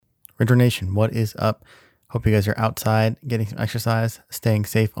Ridger Nation, what is up? Hope you guys are outside getting some exercise, staying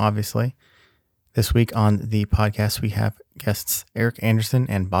safe, obviously. This week on the podcast, we have guests Eric Anderson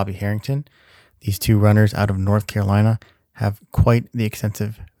and Bobby Harrington. These two runners out of North Carolina have quite the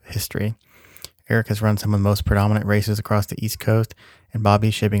extensive history. Eric has run some of the most predominant races across the East Coast, and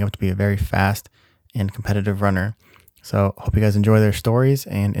Bobby's shaping up to be a very fast and competitive runner. So hope you guys enjoy their stories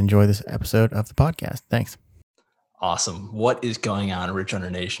and enjoy this episode of the podcast. Thanks. Awesome. What is going on, Ridge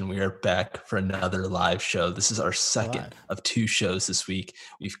Runner Nation? We are back for another live show. This is our second of two shows this week.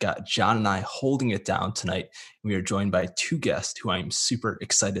 We've got John and I holding it down tonight. We are joined by two guests who I'm super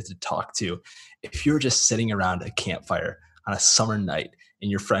excited to talk to. If you're just sitting around a campfire on a summer night and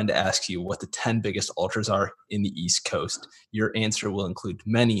your friend asks you what the 10 biggest ultras are in the East Coast, your answer will include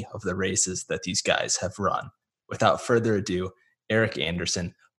many of the races that these guys have run. Without further ado, Eric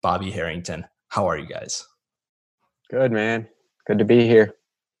Anderson, Bobby Harrington, how are you guys? Good, man. Good to be here.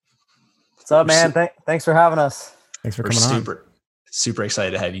 What's up, man? Thanks for having us. Thanks for coming on. Super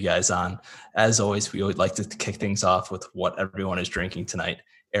excited to have you guys on. As always, we would like to kick things off with what everyone is drinking tonight.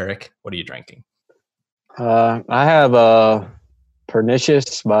 Eric, what are you drinking? I have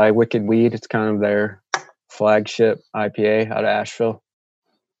Pernicious by Wicked Weed. It's kind of their flagship IPA out of Asheville.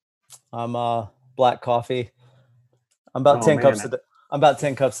 I'm black coffee. I'm about 10 cups a day. I'm about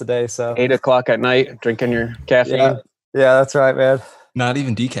 10 cups a day. So 8 o'clock at night, drinking your caffeine. Yeah, that's right, man. Not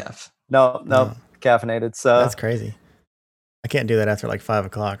even decaf. No, caffeinated. So that's crazy. I can't do that after like 5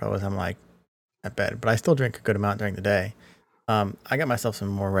 o'clock. I'm like at bed, but I still drink a good amount during the day. I got myself some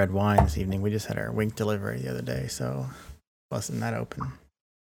more red wine this evening. We just had our Wink delivery the other day, so busting that open.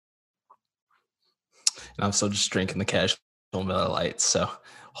 And I'm still just drinking the casual Miller Lights, so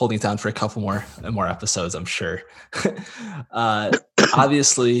holding it down for a couple more episodes, I'm sure.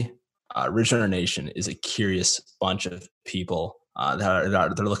 Obviously, Ridge Runner Nation is a curious bunch of people they're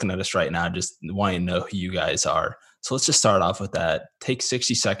looking at us right now, just wanting to know who you guys are. So let's just start off with that. Take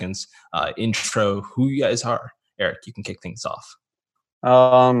 60 seconds, intro who you guys are. Eric, you can kick things off.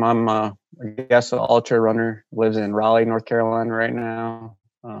 I'm an ultra runner, lives in Raleigh, North Carolina right now.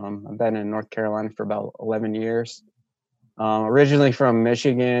 I've been in North Carolina for about 11 years. Originally from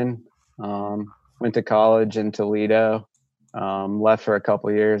Michigan, went to college in Toledo, left for a couple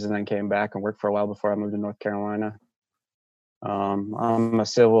of years and then came back and worked for a while before I moved to North Carolina. I'm a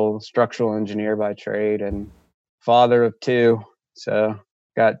civil structural engineer by trade and father of two. So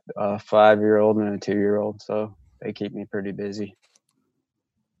got a 5-year-old and a 2-year-old. So they keep me pretty busy.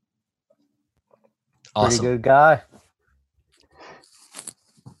 Awesome. Pretty good guy.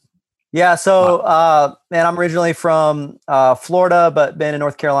 Yeah, so man, I'm originally from Florida, but been in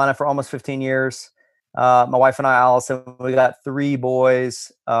North Carolina for almost 15 years. My wife and I, Allison, we got 3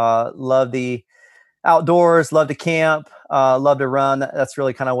 boys. Love the outdoors, love to camp, love to run. That's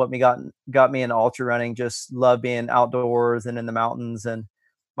really kind of what got me into ultra running. Just love being outdoors and in the mountains. And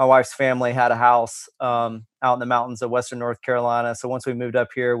my wife's family had a house out in the mountains of Western North Carolina. So once we moved up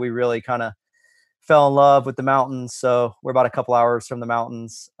here, we really kind of fell in love with the mountains. So we're about a couple hours from the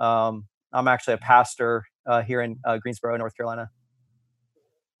mountains. I'm actually a pastor here in Greensboro, North Carolina.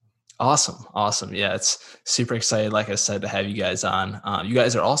 Awesome. Yeah, it's super excited, like I said, to have you guys on. You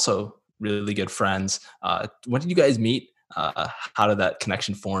guys are also really good friends. When did you guys meet? How did that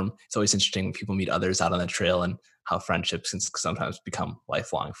connection form? It's always interesting when people meet others out on the trail and how friendships can sometimes become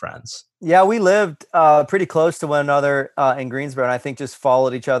lifelong friends. Yeah, we lived pretty close to one another in Greensboro, and I think just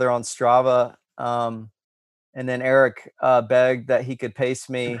followed each other on Strava. And then Eric begged that he could pace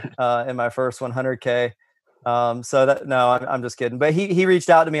me in my first 100K. I'm just kidding. But he reached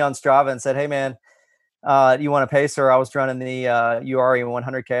out to me on Strava and said, "Hey, man, do you want to pace her?" I was running the URE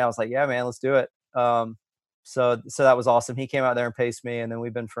 100K. I was like, "Yeah, man, let's do it." So that was awesome. He came out there and paced me, and then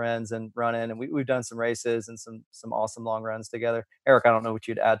we've been friends and running, and we've done some races and some awesome long runs together. Eric, I don't know what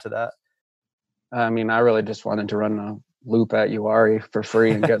you'd add to that. I mean, I really just wanted to run a loop at URE for free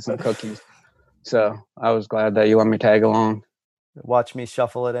and get some cookies. So I was glad that you let me tag along. Watch me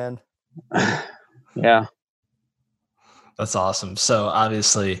shuffle it in. Yeah. That's awesome. So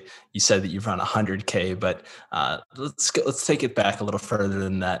obviously you said that you've run 100K, but let's take it back a little further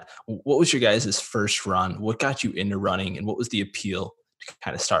than that. What was your guys' first run? What got you into running, and what was the appeal to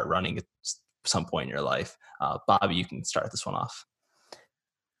kind of start running at some point in your life? Bobby, you can start this one off.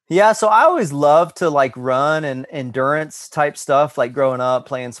 Yeah, so I always loved to like run and endurance type stuff, like growing up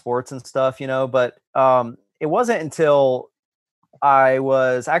playing sports and stuff, but it wasn't until I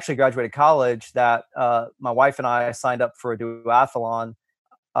was actually graduated college that my wife and I signed up for a duathlon.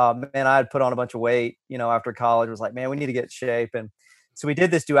 Man, I had put on a bunch of weight, after college. Was like, man, we need to get in shape. And so we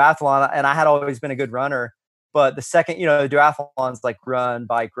did this duathlon, and I had always been a good runner. But the second, the duathlon's like run,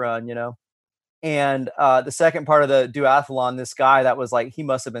 bike, run, and the second part of the duathlon, this guy that was like, he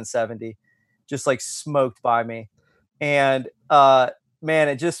must have been 70, just like smoked by me. And man,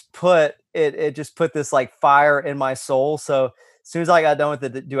 it just put this like fire in my soul. So as soon as I got done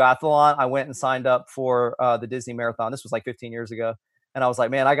with the duathlon, I went and signed up for the Disney Marathon. This was like 15 years ago. And I was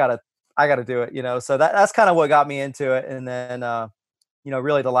like, man, I gotta do it, So that's kind of what got me into it. And then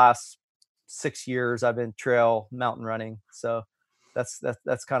really the last 6 years I've been trail mountain running. So that's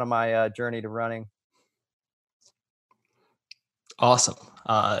kind of my journey to running. Awesome.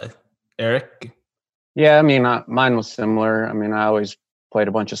 Eric? Yeah, I mean, mine was similar. I mean, I always played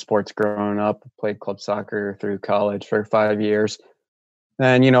a bunch of sports growing up, played club soccer through college for 5 years.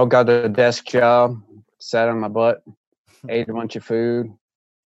 Then, got a desk job, sat on my butt, ate a bunch of food,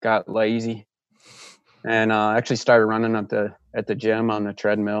 got lazy, and actually started running at the gym on the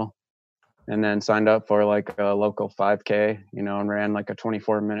treadmill, and then signed up for like a local 5K, and ran like a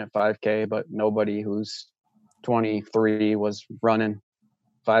 24-minute 5K, but nobody who's 23 was running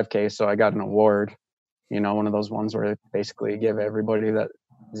 5K, so I got an award. One of those ones where they basically give everybody that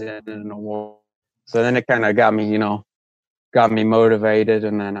is in an award. So then it kind of got me motivated,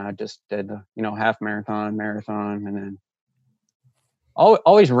 and then I just did half marathon, and then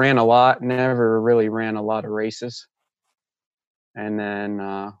always ran a lot, never really ran a lot of races. And then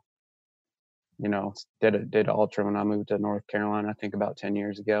did ultra when I moved to North Carolina. I think about 10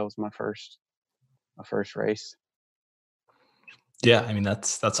 years ago was my first race. Yeah, I mean,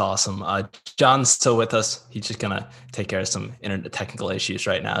 that's awesome. John's still with us. He's just gonna take care of some internet technical issues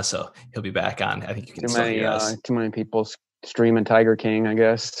right now, so he'll be back on. I think you can still hear us. Too many people streaming Tiger King, I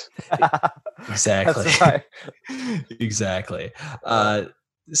guess. Exactly. That's right. Exactly.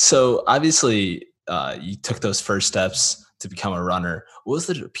 So obviously, you took those first steps to become a runner. What was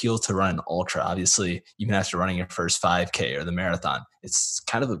the appeal to run an ultra? Obviously, even after running your first 5K or the marathon, it's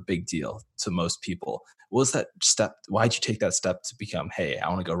kind of a big deal to most people. What was that step? Why'd you take that step to become, hey, I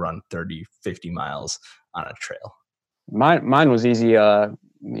want to go run 30, 50 miles on a trail? Mine was easy. I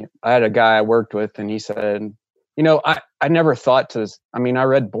had a guy I worked with, and he said, I never thought to, I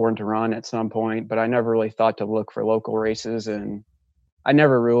read Born to Run at some point, but I never really thought to look for local races. And I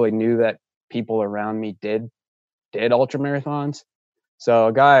never really knew that people around me did ultra marathons. So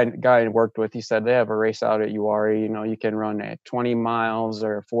a guy I worked with, he said they have a race out at Uwharrie, you can run at 20 miles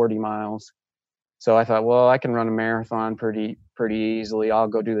or 40 miles. So I thought, well, I can run a marathon pretty easily. I'll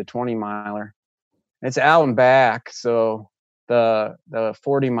go do the 20 miler. It's out and back. So the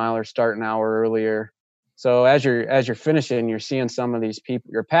 40 miler start an hour earlier. So as you're finishing, you're seeing some of these people,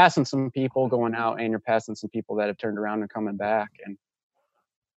 you're passing some people going out, and you're passing some people that have turned around and coming back. And,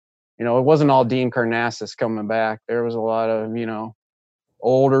 it wasn't all Dean Karnazes coming back. There was a lot of,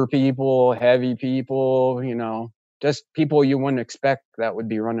 older people, heavy people, just people you wouldn't expect that would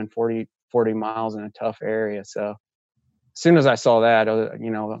be running 40 miles in a tough area. So as soon as I saw that,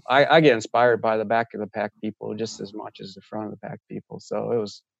 I get inspired by the back of the pack people just as much as the front of the pack people. So it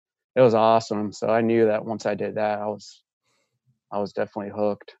was awesome. So I knew that once I did that, I was definitely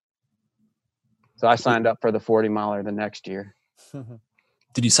hooked. So I signed up for the 40 miler the next year.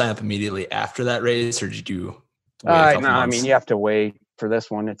 Did you sign up immediately after that race, or did you wait a couple months? You have to wait for this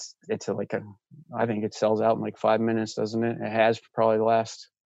one. It's like I think it sells out in like 5 minutes, doesn't it? It has probably the last.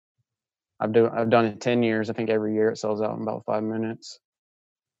 I've done it 10 years. I think every year it sells out in about 5 minutes.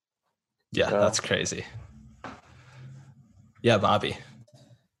 Yeah, so. That's crazy. Yeah, Bobby.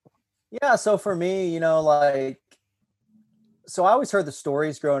 Yeah, so for me, so I always heard the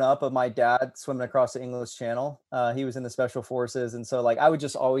stories growing up of my dad swimming across the English Channel. He was in the special forces. And so I would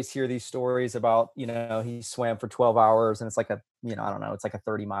just always hear these stories about, he swam for 12 hours and it's like I don't know, it's like a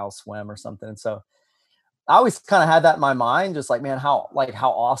 30-mile swim or something. And so I always kind of had that in my mind, just like, man, how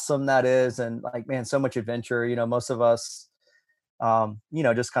awesome that is. And like, man, so much adventure, most of us,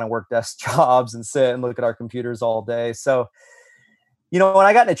 just kind of work desk jobs and sit and look at our computers all day. So, when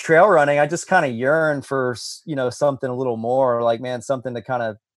I got into trail running, I just kind of yearned for, something a little more, like, man, something to kind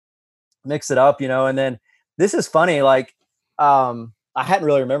of mix it up, and then this is funny. I hadn't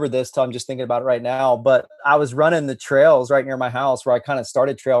really remembered this till I'm just thinking about it right now, but I was running the trails right near my house where I kind of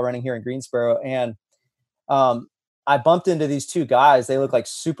started trail running here in Greensboro. And I bumped into these two guys. They look like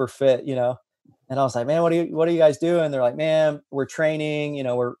super fit, and I was like, man, what are you guys doing? They're like, man, we're training,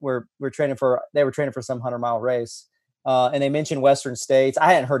 we're training they were training for some 100-mile race. And they mentioned Western States.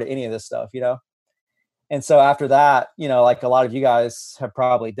 I hadn't heard of any of this stuff, And so after that, like a lot of you guys have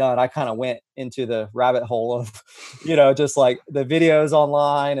probably done, I kind of went into the rabbit hole of, just like the videos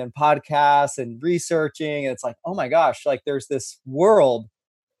online and podcasts and researching. And it's like, oh my gosh, like there's this world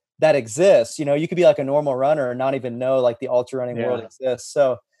that exists. You know, you could be like a normal runner and not even know like the ultra running world exists.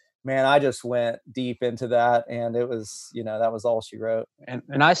 So man, I just went deep into that, and it was, you know, that was all she wrote.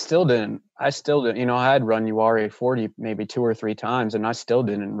 And I still didn't, you know, I had run URA 40 maybe 2 or 3 times, and I still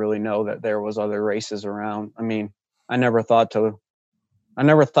didn't really know that there was other races around. I mean, I never thought to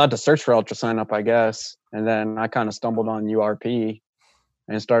search for ultra sign up, I guess. And then I kind of stumbled on URP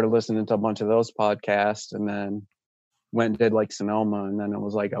and started listening to a bunch of those podcasts, and then went and did like Sonoma, and then it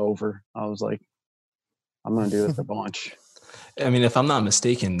was like over. I was like, I'm going to do this a bunch. I mean, if I'm not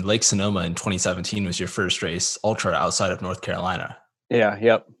mistaken, Lake Sonoma in 2017 was your first race ultra outside of North Carolina. Yeah.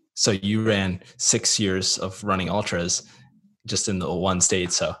 Yep. So you ran 6 years of running ultras just in the one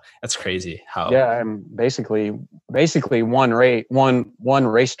state. So that's crazy. How? Yeah, I'm basically one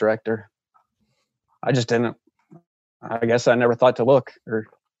race director. I just didn't. I guess I never thought to look. Or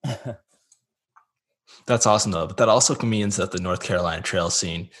That's awesome though. But that also means that the North Carolina trail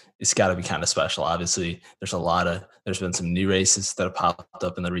scene has got to be kind of special. Obviously, there's been some new races that have popped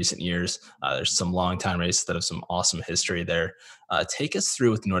up in the recent years. There's some longtime races that have some awesome history there. Take us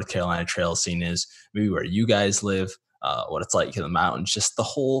through what the North Carolina trail scene is, maybe where you guys live, what it's like in the mountains, just the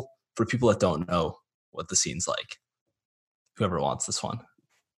whole, for people that don't know what the scene's like. Whoever wants this one.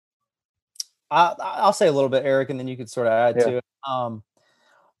 I'll say a little bit, Eric, and then you could sort of add to it.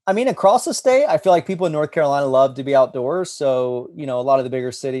 I mean, across the state, I feel like people in North Carolina love to be outdoors. So, you know, a lot of the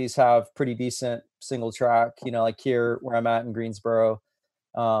bigger cities have pretty decent single track, you know, like here where I'm at in Greensboro.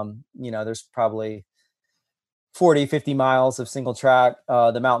 You know, there's probably 40, 50 miles of single track.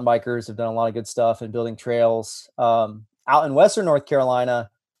 The mountain bikers have done a lot of good stuff in building trails. Out in Western North Carolina,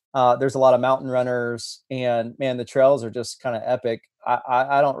 there's a lot of mountain runners, and man, the trails are just kind of epic.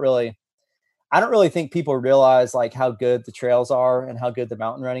 I don't really think people realize like how good the trails are and how good the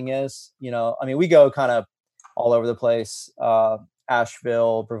mountain running is. You know, I mean, we go kind of all over the place,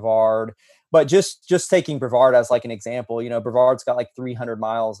 Asheville, Brevard, but just taking Brevard as like an example, you know, Brevard's got like 300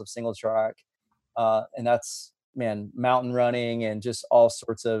 miles of single track. And that's, man, mountain running and just all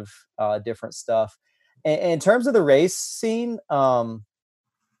sorts of different stuff. And in terms of the race scene, you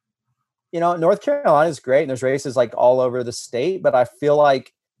know, North Carolina is great, and there's races like all over the state, but I feel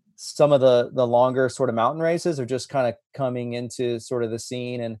like some of the longer sort of mountain races are just kind of coming into sort of the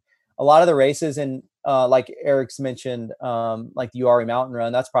scene. And a lot of the races in like Eric's mentioned, like the URA Mountain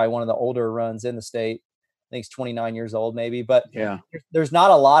Run, that's probably one of the older runs in the state. I think it's 29 years old maybe, but yeah, there's not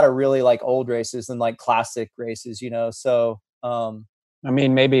a lot of really like old races and like classic races, you know? So, I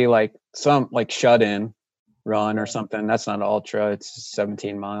mean, maybe like some like shut in run or something. That's not ultra. It's a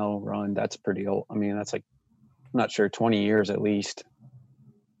 17-mile run. That's pretty old. I mean, that's like, I'm not sure, 20 years at least.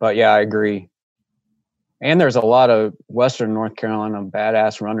 But yeah, I agree. And there's a lot of Western North Carolina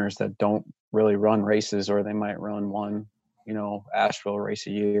badass runners that don't really run races, or they might run one, you know, Asheville race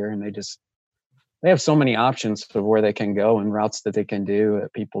a year, and they have so many options of where they can go and routes that they can do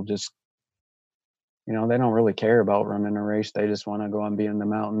that people just, you know, they don't really care about running a race. They just want to go and be in the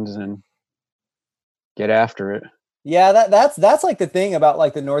mountains and get after it. Yeah, that's like the thing about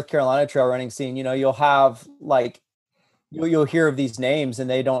like the North Carolina trail running scene. You know, you'll have like you'll hear of these names and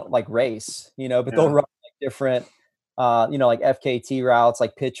they don't like race, you know, but they'll run like different, you know, like FKT routes,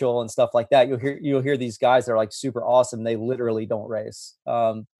 like Pitchell and stuff like that. You'll hear these guys that are like super awesome. They literally don't race.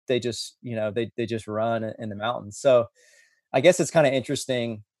 They just, you know, they just run in the mountains. So I guess it's kind of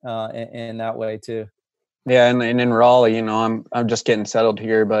interesting in that way too. Yeah, and in Raleigh, you know, I'm just getting settled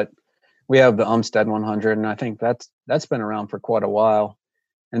here, but we have the Umstead 100, and I think that's been around for quite a while.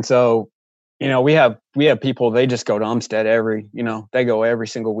 And so, you know, we have people, they just go to Umstead they go every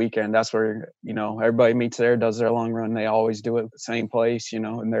single weekend. That's where, you know, everybody meets there, does their long run. They always do it at the same place, you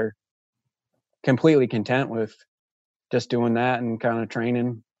know, and they're completely content with just doing that and kind of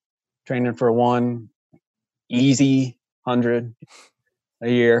training for one easy 100 a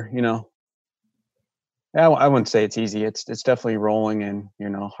year, you know. Yeah, I wouldn't say it's easy. It's definitely rolling and, you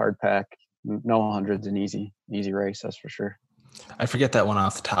know, hard pack. No 100's an easy race, that's for sure. I forget that one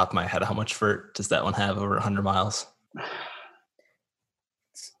off the top of my head. How much vert does that one have over 100 miles?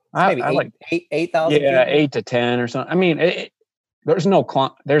 Maybe 8,000. Yeah, 8 to 10 or something. I mean, there's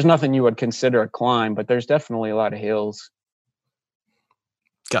nothing you would consider a climb, but there's definitely a lot of hills.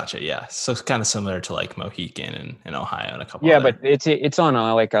 Gotcha. Yeah. So it's kind of similar to like Mohican in Ohio and a couple. Yeah, but it's on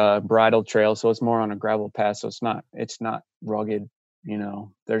a bridle trail, so it's more on a gravel path. So it's not rugged. You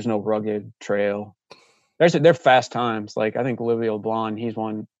know, there's no rugged trail. They're fast times. Like I think Olivier LeBlanc, he's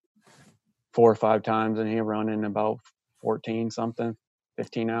won 4 or 5 times, and he'll run in about 15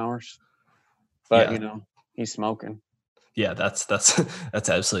 hours. But you know, he's smoking. Yeah, that's that's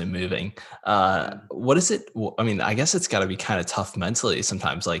absolutely moving. What is it? I mean, I guess it's got to be kind of tough mentally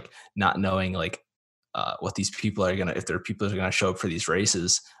sometimes, like not knowing like what these people are gonna, if there are people that are gonna show up for these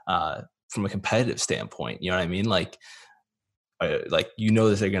races from a competitive standpoint. You know what I mean? Like you know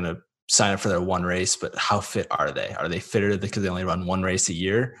that they're gonna sign up for their one race, but how fit are they? Are they fitter because they only run one race a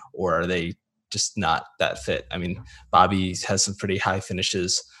year, or are they just not that fit? I mean, Bobby has some pretty high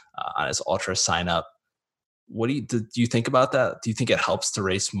finishes on his ultra sign up. What do you think about that? Do you think it helps to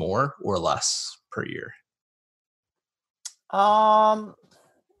race more or less per year? Um,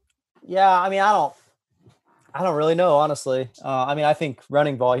 yeah, I mean, I don't really know, honestly. I mean, I think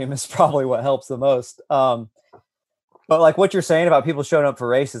running volume is probably what helps the most. But like what you're saying about people showing up for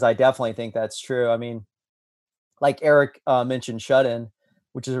races, I definitely think that's true. I mean, like Eric mentioned Shut-in,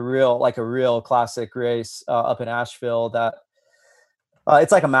 which is a real classic race up in Asheville that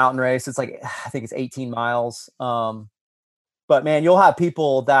it's like a mountain race. It's like, I think it's 18 miles. But man, you'll have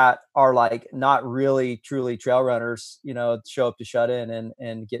people that are like not really truly trail runners, show up to Shut-in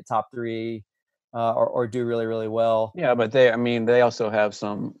and get top three or do really, really well. Yeah, but they also have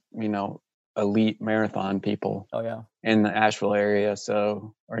some, elite marathon people. Oh yeah. In the Asheville area,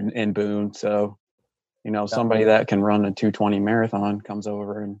 or in Boone. So, somebody Yeah. that can run a 2:20 marathon comes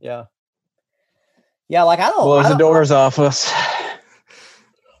over and yeah. Like blows the doors off us.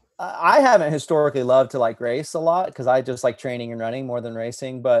 I haven't historically loved to like race a lot because I just like training and running more than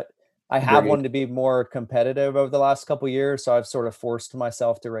racing, but I have wanted to be more competitive over the last couple of years. So I've sort of forced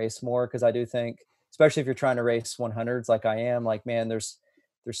myself to race more because I do think, especially if you're trying to race 100s like I am, like, man, there's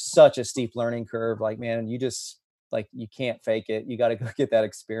such a steep learning curve. Like, man, you just like, you can't fake it. You got to go get that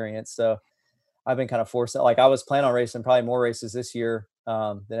experience. So I've been kind of forced. Like I was planning on racing probably more races this year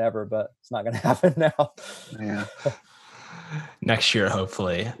than ever, but it's not going to happen now. Yeah. Next year,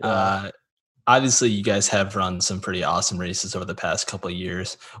 hopefully. Yeah. Obviously, you guys have run some pretty awesome races over the past couple of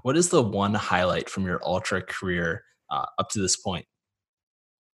years. What is the one highlight from your ultra career up to this point?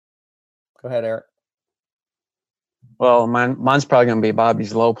 Go ahead, Eric. Well, mine's probably going to be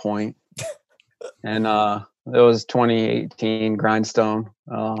Bobby's low point. And it was 2018 Grindstone.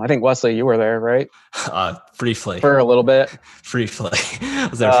 I think, Wesley, you were there, right? Briefly. For a little bit. Briefly. I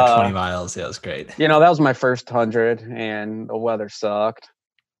was there for 20 miles. Yeah, it was great. That was my first 100, and the weather sucked.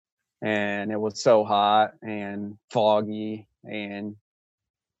 And it was so hot and foggy. And,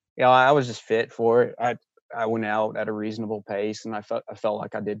 I was just fit for it. I went out at a reasonable pace, and I felt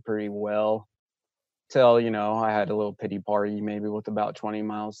like I did pretty well. Till, I had a little pity party maybe with about 20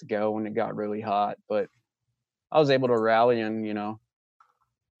 miles to go when it got really hot. But I was able to rally and,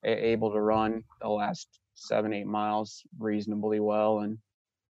 able to run the last 7-8 miles reasonably well and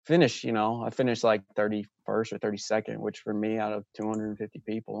finish, I finished like 31st or 32nd, which for me out of 250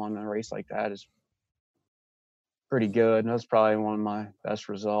 people on a race like that is pretty good. That's probably one of my best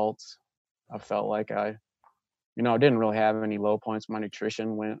results. I felt like I didn't really have any low points. My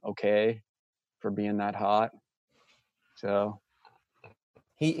nutrition went okay for being that hot. So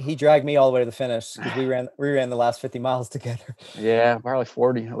he dragged me all the way to the finish because we ran the last 50 miles together. Yeah, probably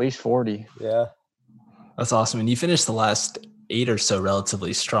 40, at least 40. Yeah. That's awesome. And you finished the last 8 or so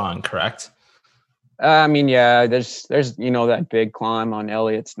relatively strong, correct? I mean, yeah, there's that big climb on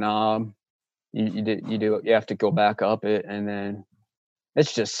Elliott's Knob. You have to go back up it, and then it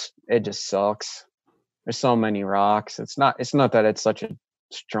just sucks. There's so many rocks. It's not that it's such a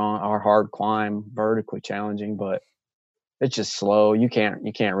strong or hard climb, vertically challenging, but it's just slow. You can't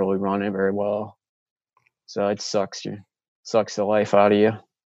really run it very well. So it sucks the life out of you.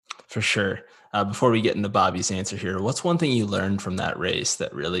 For sure. Before we get into Bobby's answer here, what's one thing you learned from that race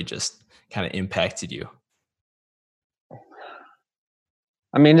that really just kind of impacted you?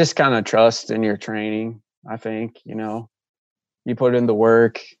 I mean, just kind of trust in your training. I think, you put in the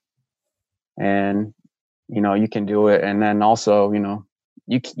work and, you can do it. And then also,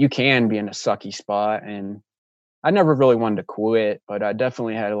 you can be in a sucky spot. And I never really wanted to quit, but I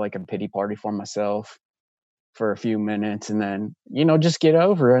definitely had like a pity party for myself for a few minutes, and then, just get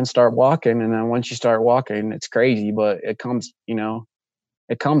over it and start walking. And then once you start walking, it's crazy, but it comes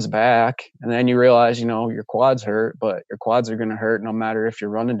back. And then you realize, your quads hurt, but your quads are going to hurt no matter if you're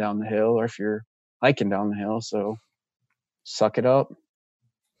running down the hill or if you're hiking down the hill. So suck it up.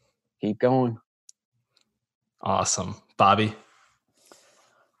 Keep going. Awesome. Bobby?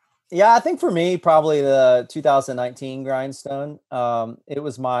 Yeah, I think for me, probably the 2019 Grindstone. It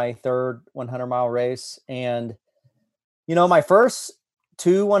was my third 100-mile race. And, my first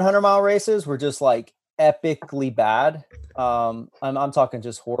 2 100-mile races were just like epically bad. I'm talking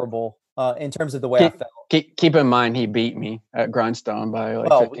just horrible in terms of the way I felt. Keep in mind, he beat me at Grindstone by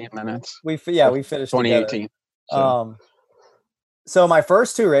like 15 minutes. We finished 2018. So. So my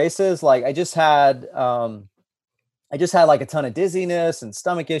first 2 races, like I just had like a ton of dizziness and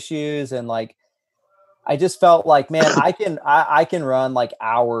stomach issues. And like, I just felt like, man, I can run like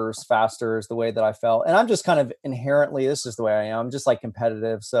hours faster is the way that I felt. And I'm just kind of inherently, this is the way I am. I'm just like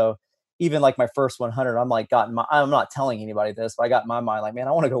competitive. So even like my first 100, I'm like, I'm not telling anybody this, but I got in my mind like, man,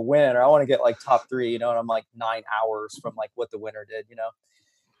 I want to go win, or I want to get like top 3, and I'm like 9 hours from like what the winner did.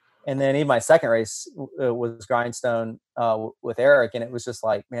 And then even my second race was Grindstone with Eric. And it was just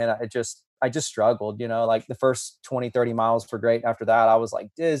like, man, I just struggled, like the first 20, 30 miles were great. After that, I was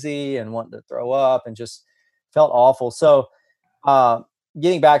like dizzy and wanting to throw up and just felt awful. So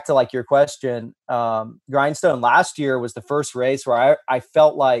getting back to like your question, Grindstone last year was the first race where I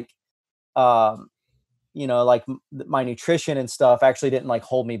felt like, like my nutrition and stuff actually didn't like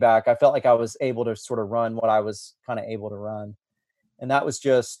hold me back. I felt like I was able to sort of run what I was kind of able to run. And that was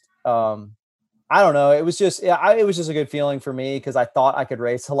just, I don't know. It was just, it was just a good feeling for me, because I thought I could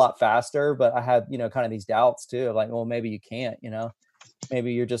race a lot faster, but I had, kind of these doubts too, of like, well, maybe you can't,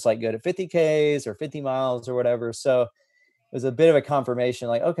 maybe you're just like good at 50 Ks or 50 miles or whatever. So it was a bit of a confirmation,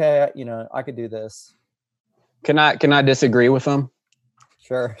 like, okay, I could do this. Can I disagree with them?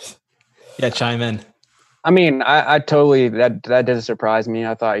 Sure. Yeah, chime in. I mean, I totally, that didn't surprise me.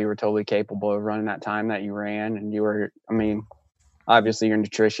 I thought you were totally capable of running that time that you ran, and you were, I mean, obviously your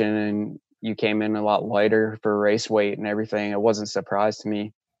nutrition, and you came in a lot lighter for race weight and everything. It wasn't a surprise to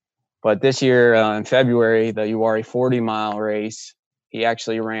me. But this year in February, the Uwharrie 40-mile race, he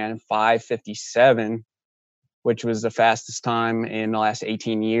actually ran 5:57, which was the fastest time in the last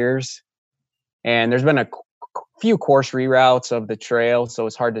 18 years. And there's been a few course reroutes of the trail, so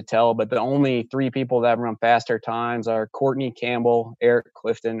it's hard to tell. But the only 3 people that run faster times are Courtney Campbell, Eric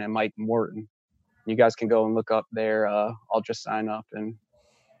Clifton, and Mike Morton. You guys can go and look up their ultra sign up and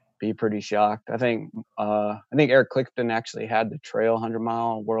be pretty shocked. I think Eric Clifton actually had the trail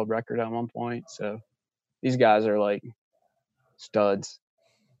 100-mile world record at one point. So these guys are like studs.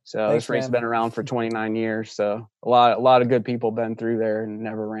 So Thanks, this race has man. been around for 29 years. So a lot of good people been through there and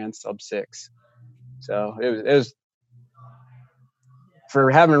never ran sub 6. So it was for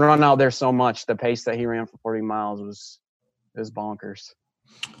having run out there so much. The pace that he ran for 40 miles was bonkers.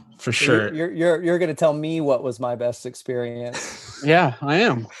 For sure. So you're going to tell me what was my best experience. Yeah, I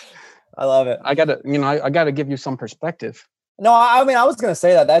am. I love it. I gotta give you some perspective. No, I mean, I was going to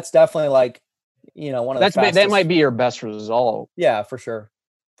say that's definitely like, one of the fastest. That might be your best result. Yeah, for sure.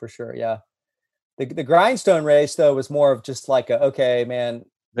 Yeah. The Grindstone race though was more of just like okay, man,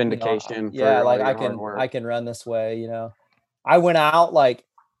 vindication. Yeah. Like I can run this way, I went out like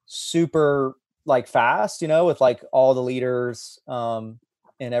super like fast, with like all the leaders, and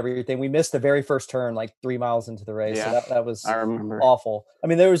everything. We missed the very first turn, like 3 miles into the race. Yeah, so that was I remember. Awful. I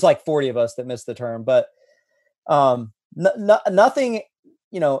mean, there was like 40 of us that missed the turn, but nothing,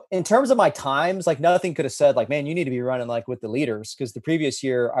 in terms of my times, like nothing could have said like, man, you need to be running like with the leaders. Cause the previous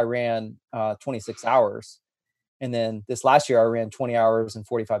year I ran 26 hours. And then this last year I ran 20 hours and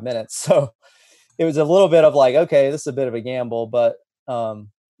 45 minutes. So it was a little bit of like, okay, this is a bit of a gamble, but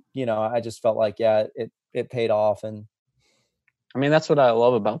I just felt like, yeah, it paid off. And I mean, that's what I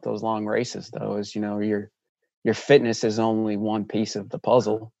love about those long races though, is, your fitness is only one piece of the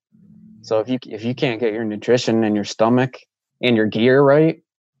puzzle. So if you can't get your nutrition and your stomach and your gear right,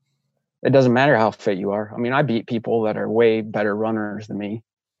 it doesn't matter how fit you are. I mean, I beat people that are way better runners than me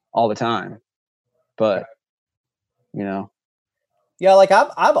all the time, but yeah, like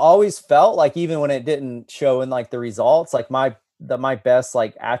I've always felt like, even when it didn't show in like the results, like my best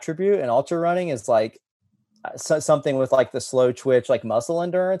like attribute in ultra running is like something with like the slow twitch, like muscle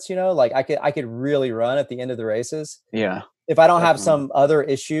endurance, like I could really run at the end of the races. Yeah. If I don't have some other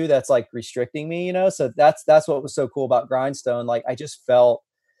issue that's like restricting me, so that's what was so cool about Grindstone. Like I felt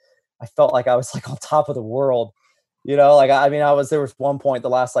like I was like on top of the world, like, I mean, there was one point, the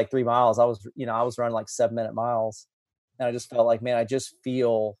last like 3 miles, I was running like 7-minute miles, and I just felt like, man, I just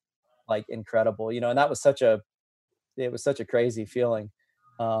feel like incredible, and that was it was such a crazy feeling.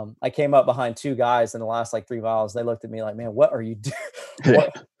 I came up behind 2 guys in the last like 3 miles. They looked at me like, man, what are you doing?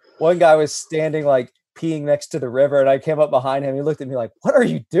 One guy was standing like peeing next to the river, and I came up behind him. He looked at me like, what are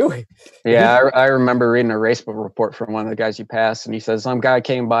you doing? Yeah, I remember reading a race report from one of the guys you passed, and he says some guy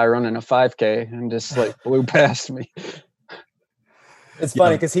came by running a 5K and just like blew past me. It's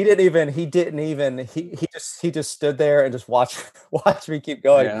funny because he just stood there and just watched me keep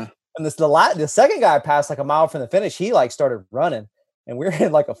going. Yeah. And the second guy passed like a mile from the finish. He like started running, and we were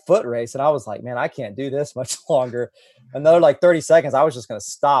in like a foot race. And I was like, man, I can't do this much longer. Another like 30 seconds, I was just going to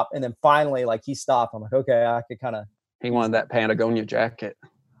stop. And then finally, like he stopped. I'm like, okay, I could kind of. He wanted that Patagonia jacket.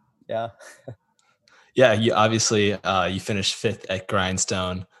 Yeah. Yeah, you obviously you finished 5th at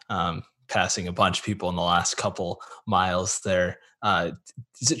Grindstone, passing a bunch of people in the last couple miles there.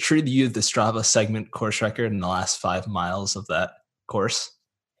 Is it true that you have the Strava segment course record in the last 5 miles of that course?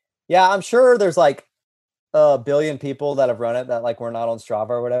 Yeah, I'm sure there's like a billion people that have run it that like were not on Strava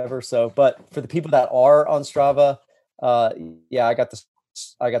or whatever. So, but for the people that are on Strava, uh, yeah, I got the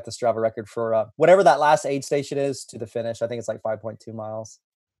Strava record for whatever that last aid station is to the finish. I think it's like 5.2 miles.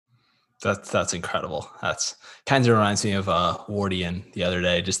 That's incredible. That's kind of reminds me of Wardian the other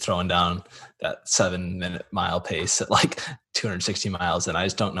day, just throwing down that 7-minute mile pace at like 260 miles. And I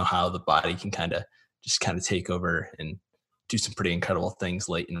just don't know how the body can kind of take over and do some pretty incredible things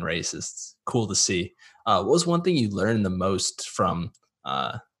late in races. It's cool to see. What was one thing you learned the most from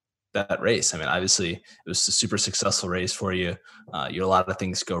that race? I mean, obviously it was a super successful race for you. You had a lot of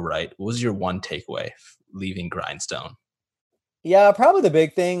things go right. What was your one takeaway leaving Grindstone? Yeah, probably the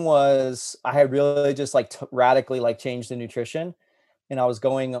big thing was I had really just like radically like changed the nutrition, and I was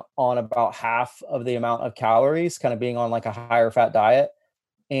going on about half of the amount of calories, kind of being on like a higher fat diet.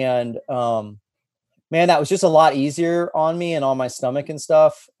 And man, that was just a lot easier on me and on my stomach and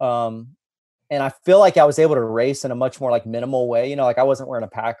stuff. And I feel like I was able to race in a much more like minimal way. You know, like I wasn't wearing a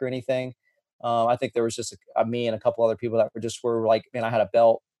pack or anything. I think there was just me and a couple other people that were like, man, I had a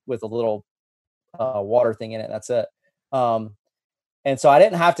belt with a little water thing in it. That's it. Um, and so I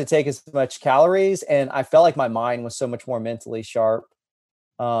didn't have to take as much calories, and I felt like my mind was so much more mentally sharp.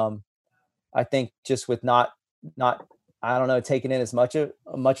 Um, I think just with not I don't know, taking in as much of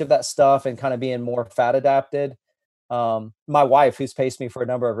that stuff and kind of being more fat adapted. My wife, who's paced me for a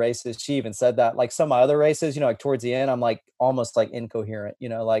number of races, she even said that like some of my other races, you know, like towards the end, I'm like almost like incoherent, you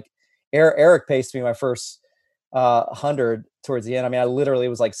know, like Eric paced me my first 100 towards the end. I mean, I literally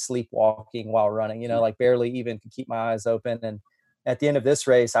was like sleepwalking while running, you know, like barely even could keep my eyes open. And at the end of this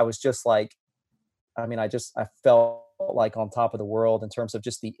race, I was just like, I mean, I felt like on top of the world in terms of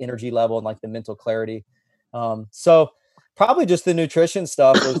just the energy level and like the mental clarity. So probably just the nutrition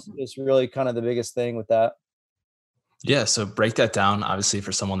stuff was is really kind of the biggest thing with that. Yeah, so break that down, obviously,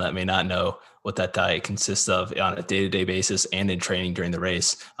 for someone that may not know what that diet consists of on a day-to-day basis and in training during the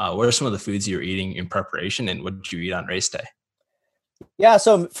race. What are some of the foods you're eating in preparation, and what did you eat on race day? Yeah,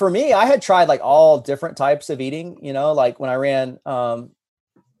 so for me, I had tried like all different types of eating, you know, like when I ran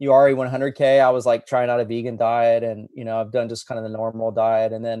URI 100K, I was like trying out a vegan diet, and you know, I've done just kind of the normal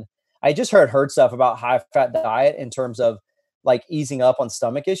diet. And then I just heard stuff about high fat diet in terms of like easing up on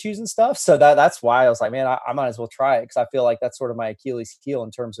stomach issues and stuff. So that's why I was like, man, I might as well try it, because I feel like that's sort of my Achilles heel in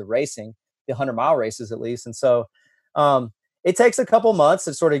terms of racing, the 100-mile races at least. And so um it takes a couple months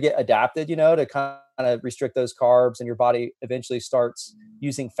to sort of get adapted, you know, to kind of restrict those carbs, and your body eventually starts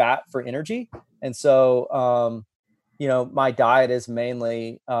using fat for energy. And so you know, my diet is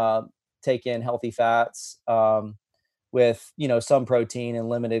mainly take in healthy fats, with, you know, some protein and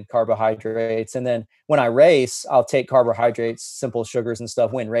limited carbohydrates. And then when I race, I'll take carbohydrates, simple sugars and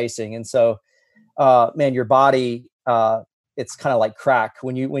stuff when racing. And so, man, your body, it's kind of like crack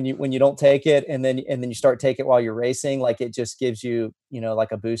when you don't take it, and then you start take it while you're racing. Like it just gives you, you know,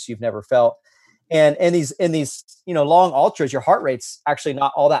 like a boost you've never felt. And in these you know, long ultras, your heart rate's actually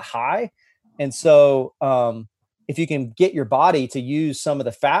not all that high. And so if you can get your body to use some of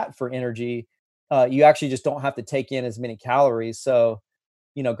the fat for energy, you actually just don't have to take in as many calories. So,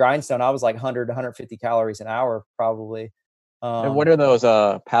 you know, Grindstone, I was like 100 to 150 calories an hour probably. And what Um, are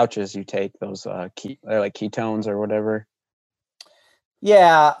those pouches you take? Those they're like ketones or whatever.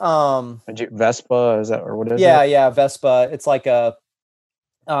 yeah, Vespa, is that, or what is yeah, it? yeah, Vespa. It's like a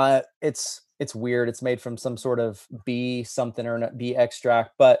it's weird. It's made from some sort of bee something or bee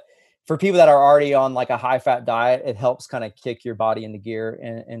extract, but for people that are already on like a high fat diet, it helps kind of kick your body into gear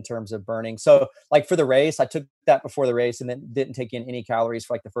in terms of burning. So like for the race, I took that before the race and then didn't take in any calories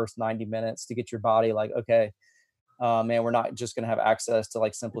for like the first 90 minutes to get your body like, okay, man, we're not just going to have access to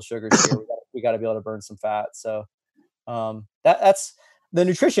like simple sugars here. We got to be able to burn some fat. So that's the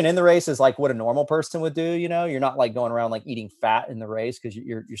nutrition in the race is like what a normal person would do. You know, you're not like going around like eating fat in the race, because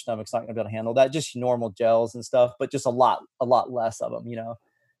your stomach's not going to be able to handle that. Just normal gels and stuff, but just a lot less of them. You know,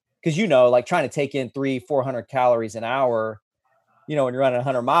 because you know, like trying to take in 300-400 calories an hour. You know, when you're running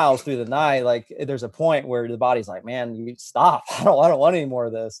 100 miles through the night, like there's a point where the body's like, man, you stop. I don't want any more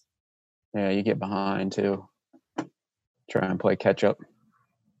of this. Yeah, you get behind too. Try and play catch up.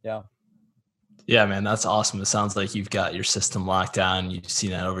 Yeah. Yeah, man, that's awesome. It sounds like you've got your system locked down. You've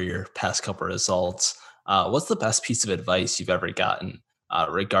seen that over your past couple of results. What's the best piece of advice you've ever gotten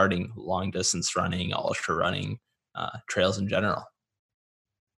regarding long distance running, ultra running, trails in general?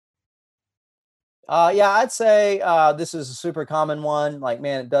 Yeah, I'd say this is a super common one. Like,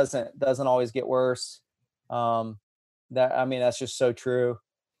 man, it doesn't always get worse. Um, that's just so true.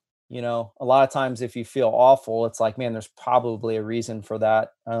 A lot of times if you feel awful, it's like, man, there's probably a reason for that.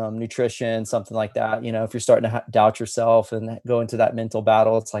 Nutrition, something like that. If you're starting to doubt yourself and go into that mental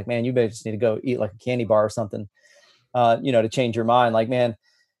battle, it's like, man, you may just need to go eat like a candy bar or something, to change your mind. Like, man,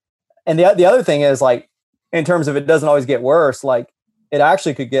 and the other thing is, like, in terms of it doesn't always get worse, like it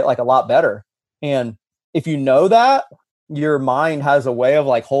actually could get like a lot better. And if you know that, your mind has a way of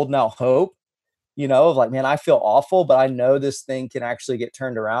like holding out hope, of like, man, I feel awful, but I know this thing can actually get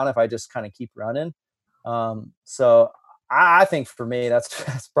turned around if I just kind of keep running. So I think for me,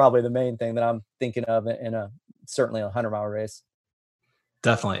 that's probably the main thing that I'm thinking of in certainly a 100-mile race.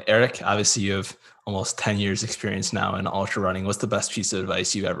 Definitely. Eric, obviously you have almost 10 years experience now in ultra running. What's the best piece of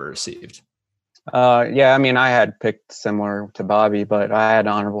advice you've ever received? Yeah, I mean, I had picked similar to Bobby, but I had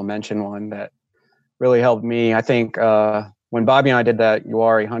an honorable mention one that really helped me. I think when Bobby and I did that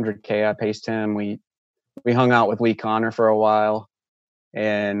UARI 100K, I paced him. We hung out with Lee Connor for a while.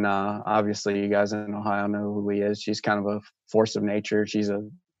 And obviously, you guys in Ohio know who he is. She's kind of a force of nature. She's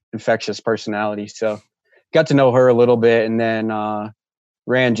an infectious personality. So got to know her a little bit, and then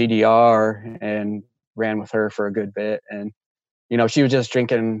ran GDR and ran with her for a good bit. And, she was just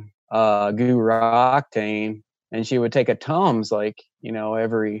drinking GU Roctane, and she would take a Tums like,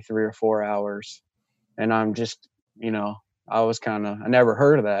 every 3 or 4 hours. And I'm just, I never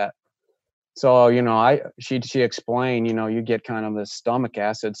heard of that. So, she explained, you get kind of the stomach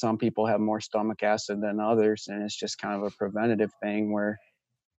acid. Some people have more stomach acid than others, and it's just kind of a preventative thing where,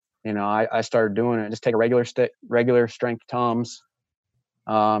 I started doing it. Just take a regular strength Tums,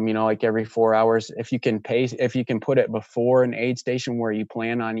 like every 4 hours. If you can put it before an aid station where you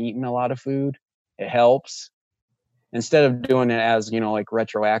plan on eating a lot of food, it helps. Instead of doing it as, like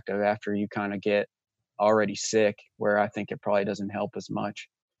retroactive after you kind of get already sick, where I think it probably doesn't help as much.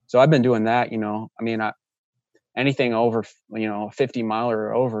 So I've been doing that, anything over, 50 mile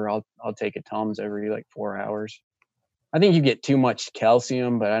or over, I'll take a Tums every like 4 hours. I think you get too much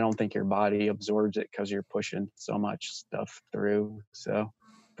calcium, but I don't think your body absorbs it because you're pushing so much stuff through. So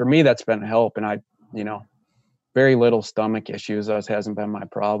for me, that's been a help. And I, very little stomach issues. That hasn't been my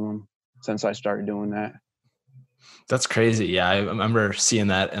problem since I started doing that. That's crazy. Yeah, I remember seeing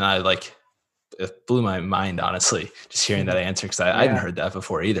that, and it blew my mind, honestly, just hearing that answer, because I hadn't heard that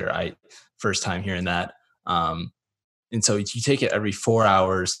before either. First time hearing that. And so you take it every 4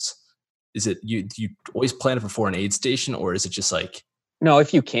 hours. Is it you always plan it before an aid station, or is it just like? No,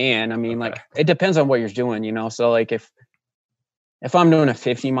 if you can. I mean, like it depends on what you're doing, So like if I'm doing a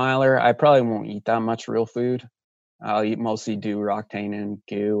 50 miler, I probably won't eat that much real food. I'll eat mostly GU Roctane and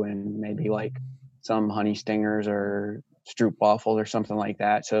GU, and maybe like some honey stingers or Stroop waffles or something like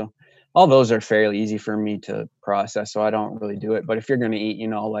that. So all those are fairly easy for me to process, so I don't really do it. But if you're going to eat,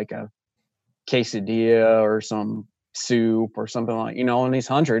 like a quesadilla or some soup or something like, in these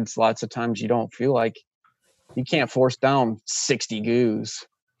hundreds, lots of times you don't feel like you can't force down 60 GUs.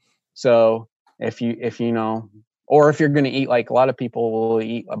 So if or if you're going to eat, like a lot of people will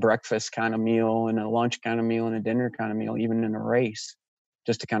eat a breakfast kind of meal and a lunch kind of meal and a dinner kind of meal, even in a race,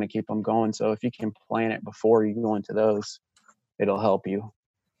 just to kind of keep them going. So if you can plan it before you go into those, it'll help you.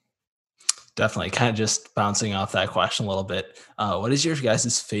 Definitely. Kind of just bouncing off that question a little bit. What is your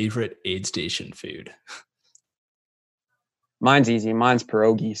guys' favorite aid station food? Mine's easy. Mine's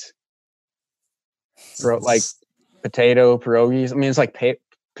pierogies. Like potato pierogies. I mean, it's like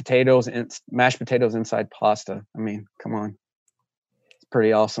potatoes and mashed potatoes inside pasta. I mean, come on. It's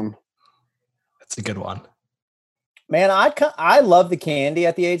pretty awesome. That's a good one. Man, I love the candy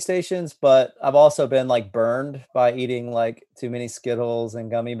at the aid stations, but I've also been like burned by eating like too many Skittles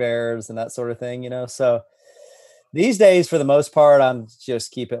and gummy bears and that sort of thing, So these days, for the most part, I'm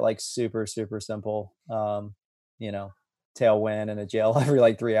just keep it like super, super simple. Tailwind and a gel every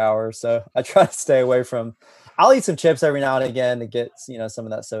like 3 hours. So I try to stay away from. I'll eat some chips every now and again to get some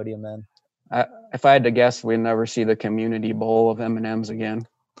of that sodium in. If I had to guess, we'd never see the community bowl of M&Ms again.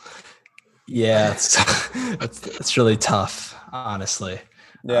 Yeah, it's really tough, honestly.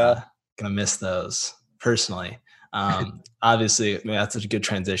 Yeah, gonna miss those personally. Obviously, that's such a good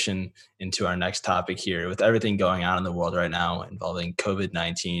transition into our next topic here. With everything going on in the world right now involving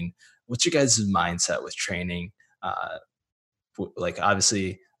COVID-19, what's your guys' mindset with training?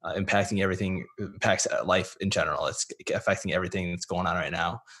 Obviously, impacting everything, impacts life in general. It's affecting everything that's going on right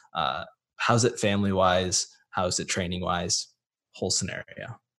now. How's it family wise? How's it training wise? Whole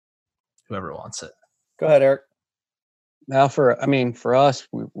scenario. Whoever wants it. Go ahead, Eric. Now, for us,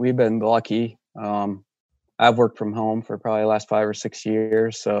 we've been lucky. I've worked from home for probably the last 5 or 6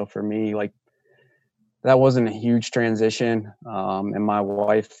 years. So for me, like that wasn't a huge transition. And my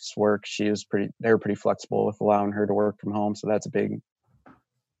wife's work, they were pretty flexible with allowing her to work from home. So that's a big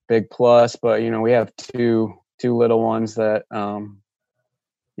plus. But, we have two little ones that,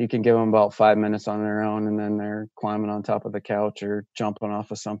 you can give them about 5 minutes on their own, and then they're climbing on top of the couch or jumping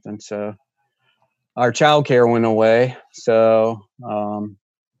off of something. So our childcare went away. So,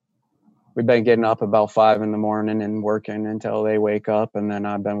 we've been getting up about 5 in the morning and working until they wake up. And then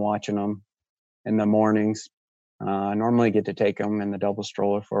I've been watching them in the mornings. I normally get to take them in the double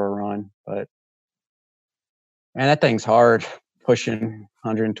stroller for a run, but man, that thing's hard, pushing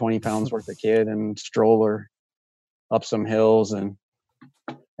 120 pounds worth of kid and stroller up some hills. And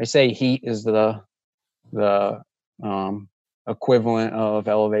they say heat is the equivalent of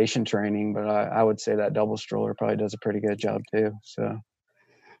elevation training, but I would say that double stroller probably does a pretty good job too. So,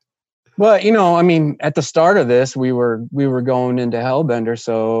 but I mean, at the start of this, we were going into Hellbender,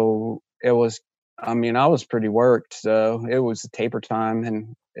 so it was. I mean, I was pretty worked, so it was taper time,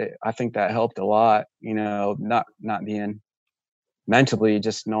 and I think that helped a lot. Not being mentally,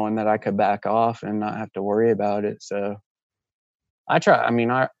 just knowing that I could back off and not have to worry about it. So I try. I mean,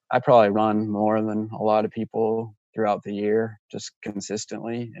 I probably run more than a lot of people throughout the year, just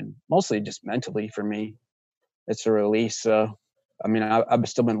consistently, and mostly just mentally for me. It's a release. So, I mean, I've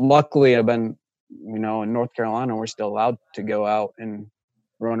still been, luckily I've been, in North Carolina, we're still allowed to go out and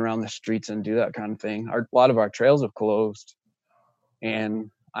run around the streets and do that kind of thing. A lot of our trails have closed, and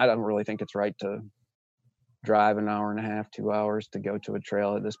I don't really think it's right to drive an hour and a half, 2 hours to go to a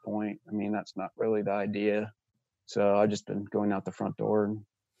trail at this point. I mean, that's not really the idea. So I've just been going out the front door and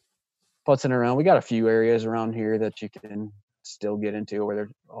putzing around. We got a few areas around here that you can still get into where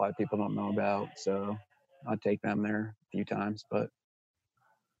there's a lot of people don't know about. So I'll take them there a few times, but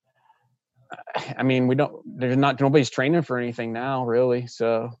I mean, nobody's training for anything now, really.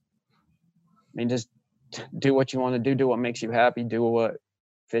 So, I mean, just do what you want to do what makes you happy, do what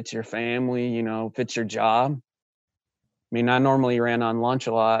fits your family, fits your job. I mean, I normally ran on lunch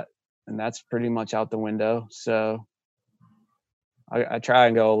a lot, and that's pretty much out the window. So I try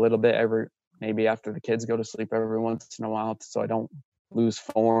and go a little bit maybe after the kids go to sleep every once in a while, so I don't lose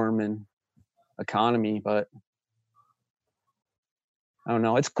form and economy. But I don't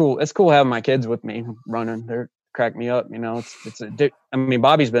know. It's cool. It's cool having my kids with me running. They're crack me up. I mean,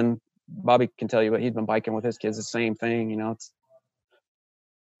 Bobby can tell you, but he's been biking with his kids. The same thing.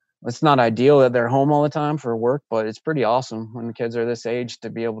 It's not ideal that they're home all the time for work, but it's pretty awesome when the kids are this age to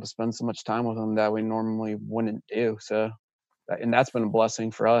be able to spend so much time with them that we normally wouldn't do. So, and that's been a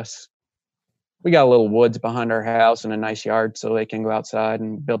blessing for us. We got a little woods behind our house and a nice yard, so they can go outside,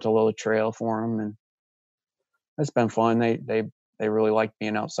 and built a little trail for them, and it's been fun. They really like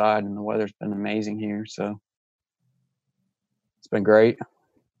being outside, and the weather's been amazing here, so it's been great.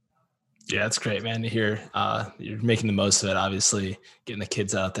 Yeah, it's great, man, to hear you're making the most of it, obviously, getting the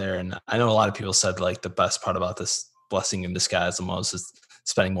kids out there. And I know a lot of people said, like, the best part about this blessing in disguise the most is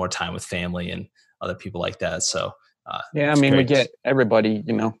spending more time with family and other people like that. So, yeah, I mean, we get everybody,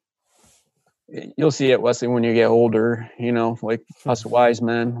 you'll see it, Wesley, when you get older, like us wise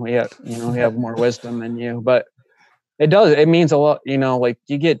men, we have more wisdom than you, but it means a lot, like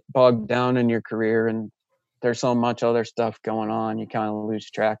you get bogged down in your career and there's so much other stuff going on, you kind of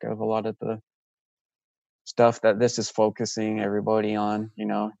lose track of a lot of the stuff that this is focusing everybody on,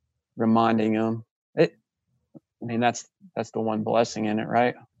 reminding them. I mean, that's the one blessing in it,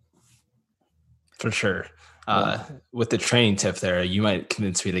 right? For sure. With the training tip there, you might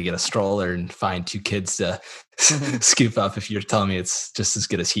convince me to get a stroller and find 2 kids to scoop up if you're telling me it's just as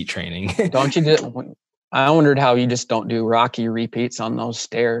good as heat training. Don't you I wondered how you just don't do Rocky repeats on those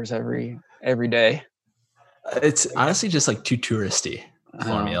stairs every day. It's honestly just like too touristy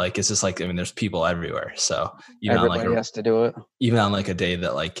for me. Like, it's just like, I mean, there's people everywhere. So even everybody has to do it. Even on like a day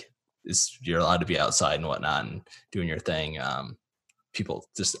that like you're allowed to be outside and whatnot and doing your thing, people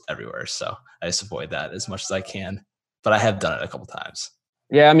just everywhere. So I just avoid that as much as I can, but I have done it a couple times.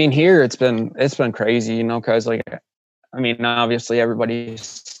 Yeah. I mean, here it's been crazy, cause like, I mean, obviously everybody's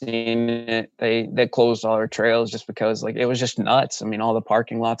seen it. They closed all our trails just because like, it was just nuts. I mean, all the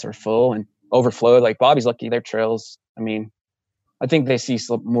parking lots are full and overflowed. Like Bobby's lucky their trails. I mean, I think they see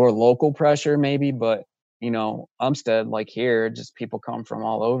some more local pressure maybe, but Umstead, like here, just people come from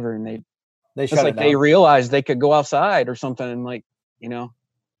all over and they realized they could go outside or something. And like, now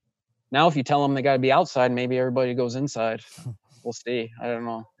if you tell them they got to be outside, maybe everybody goes inside. We'll see. I don't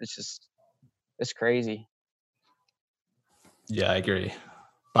know. It's crazy. Yeah, I agree.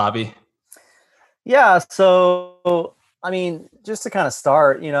 Bobby? Yeah. So, I mean, just to kind of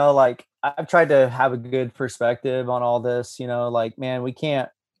start, like I've tried to have a good perspective on all this, like, man, we can't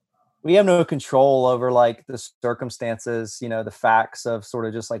we have no control over like the circumstances, the facts of sort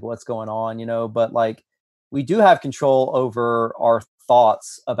of just like what's going on, but like we do have control over our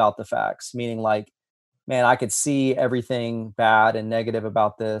thoughts about the facts, meaning like, man, I could see everything bad and negative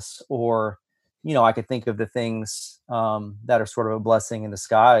about this, or, I could think of the things that are sort of a blessing in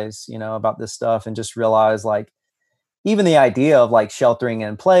disguise, about this stuff, and just realize like even the idea of like sheltering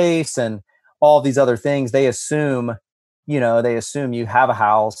in place and all these other things, they assume you have a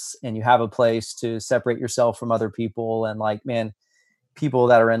house and you have a place to separate yourself from other people. And like, man, people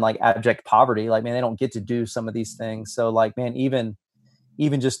that are in like abject poverty, like, man, they don't get to do some of these things. So like, man, even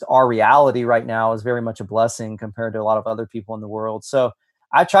just our reality right now is very much a blessing compared to a lot of other people in the world. So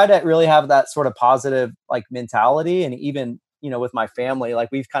I try to really have that sort of positive like mentality. And even, with my family, like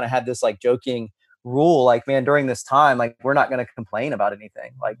we've kind of had this like joking rule, like, man, during this time, like we're not going to complain about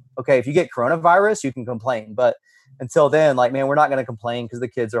anything. Like, okay, if you get coronavirus, you can complain. But until then, like, man, we're not going to complain because the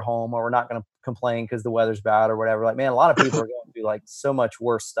kids are home, or we're not going to complain because the weather's bad or whatever. Like, man, a lot of people are going through like so much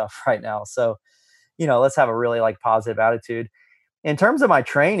worse stuff right now. So, let's have a really like positive attitude. In terms of my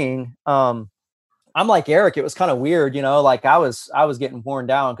training, I'm like Eric. It was kind of weird, like I was getting worn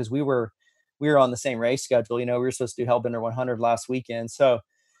down because we were on the same race schedule. We were supposed to do Hellbender 100 last weekend. So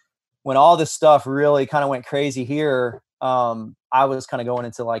when all this stuff really kind of went crazy here, I was kind of going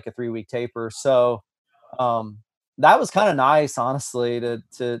into like a 3-week taper. So that was kind of nice, honestly,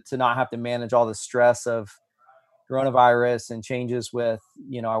 to not have to manage all the stress of coronavirus and changes with,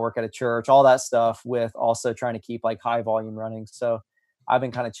 I work at a church, all that stuff, with also trying to keep like high volume running. So I've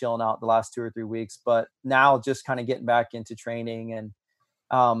been kind of chilling out the last 2 or 3 weeks, but now just kind of getting back into training. And,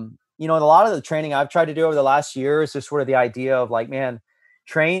 and a lot of the training I've tried to do over the last year is just sort of the idea of like, man,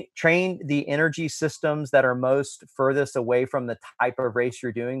 train the energy systems that are most furthest away from the type of race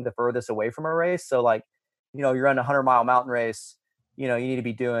you're doing, the furthest away from a race. So like, you run a 100-mile mountain race, you need to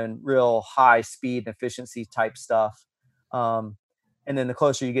be doing real high speed and efficiency type stuff. And then the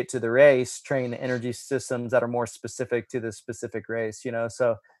closer you get to the race, train the energy systems that are more specific to the specific race,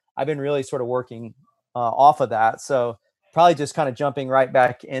 so I've been really sort of working off of that. So probably just kind of jumping right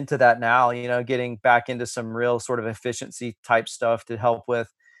back into that now, getting back into some real sort of efficiency type stuff to help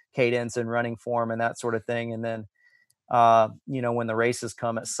with cadence and running form and that sort of thing. And then, when the races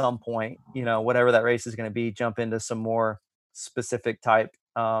come at some point, whatever that race is going to be, jump into some more specific type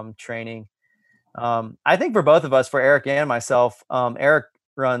training. I think for both of us, for Eric and myself, Eric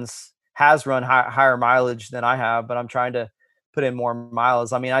has run higher mileage than I have, but I'm trying to put in more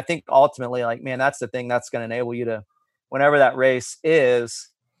miles. I mean, I think ultimately, like, man, that's the thing that's going to enable you to, whenever that race is,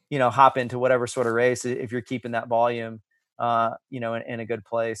 hop into whatever sort of race if you're keeping that volume, in a good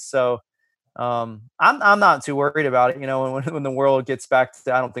place. So I'm not too worried about it. When the world gets back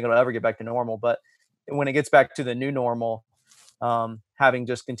to, I don't think it'll ever get back to normal, but when it gets back to the new normal, having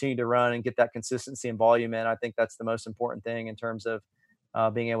just continued to run and get that consistency and volume in, I think that's the most important thing in terms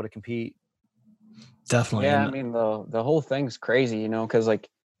of being able to compete. Definitely. Yeah, I mean the whole thing's crazy, because like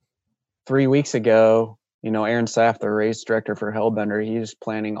 3 weeks ago, Aaron Saff, the race director for Hellbender, he's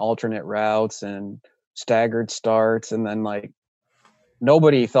planning alternate routes and staggered starts, and then like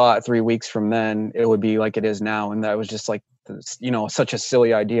nobody thought 3 weeks from then it would be like it is now, and that was just like such a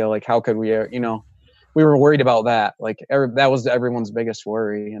silly idea. Like how could we we were worried about that. Like that was everyone's biggest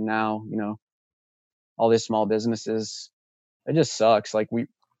worry. And now, all these small businesses, it just sucks. Like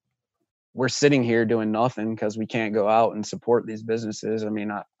we're sitting here doing nothing because we can't go out and support these businesses. I mean,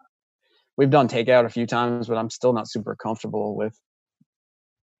 we've done takeout a few times, but I'm still not super comfortable with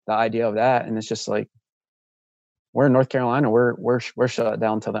the idea of that. And it's just like, we're in North Carolina. We're shut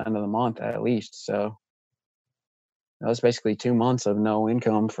down till the end of the month at least. So that's basically 2 months of no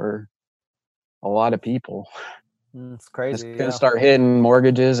income for a lot of people. It's crazy. It's gonna start hitting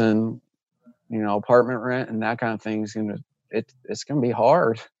mortgages and apartment rent and that kind of thing. It's gonna be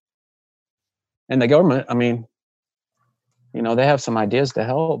hard. And the government, I mean, they have some ideas to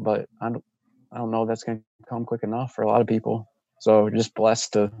help, but I don't know if that's gonna come quick enough for a lot of people. So we're just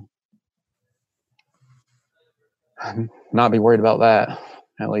blessed to not be worried about that,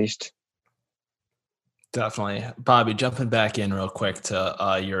 at least. Definitely. Bobby, jumping back in real quick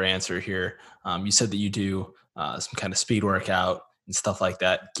to your answer here. You said that you do some kind of speed workout and stuff like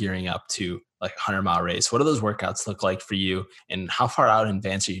that, gearing up to like a 100-mile race. What do those workouts look like for you, and how far out in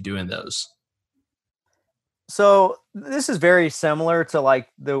advance are you doing those? So this is very similar to like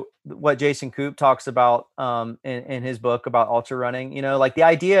what Jason Koop talks about in his book about ultra running. Like the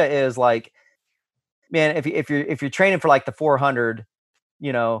idea is like, man, if you're training for like the 400,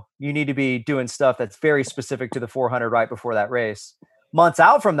 you need to be doing stuff that's very specific to the 400 right before that race. Months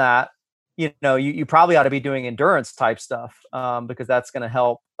out from that, you probably ought to be doing endurance type stuff, because that's going to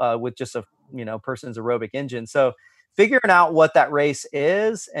help with just a person's aerobic engine. So figuring out what that race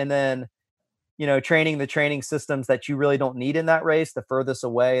is, and then training the training systems that you really don't need in that race, the furthest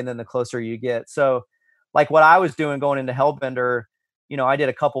away, and then the closer you get. So like what I was doing going into Hellbender, I did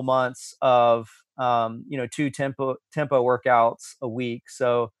a couple months of 2 tempo workouts a week.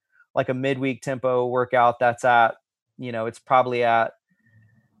 So like a midweek tempo workout, that's at it's probably at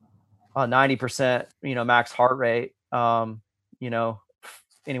 90% max heart rate,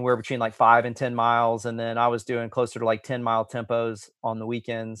 anywhere between like 5 and 10 miles. And then I was doing closer to like 10-mile tempos on the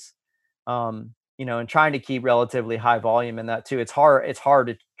weekends, and trying to keep relatively high volume in that too. It's hard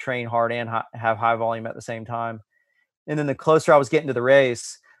to train hard and have high volume at the same time. And then the closer I was getting to the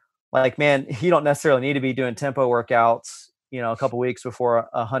race, like, man, you don't necessarily need to be doing tempo workouts, a couple weeks before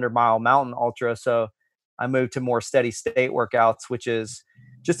a 100-mile mountain ultra. So I moved to more steady state workouts, which is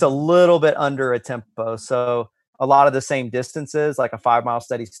just a little bit under a tempo. So a lot of the same distances, like a 5-mile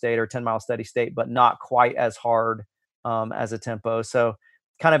steady state or 10-mile steady state, but not quite as hard as a tempo. So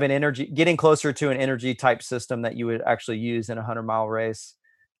kind of getting closer to an energy type system that you would actually use in a 100-mile race.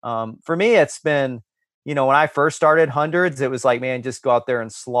 For me, it's been, when I first started hundreds, it was like, man, just go out there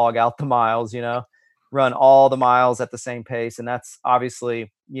and slog out the miles, run all the miles at the same pace. And that's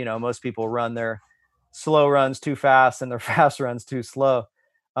obviously, most people run their slow runs too fast and their fast runs too slow.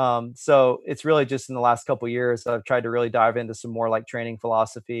 So it's really just in the last couple of years, I've tried to really dive into some more like training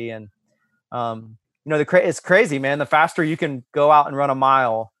philosophy. And, it's crazy, man. The faster you can go out and run a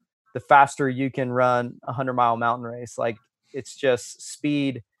mile, the faster you can run a 100-mile mountain race. Like, it's just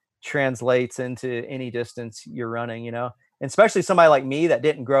speed translates into any distance you're running, and especially somebody like me that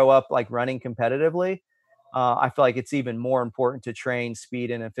didn't grow up like running competitively. I feel like it's even more important to train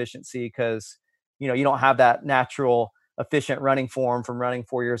speed and efficiency, because, you don't have that natural efficient running form from running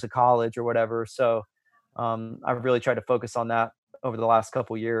 4 years of college or whatever. So I've really tried to focus on that over the last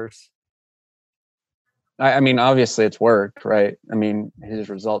couple of years. I mean, obviously it's worked, right? I mean, his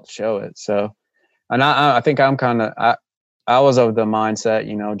results show it. So, and I think I'm kind of, I was of the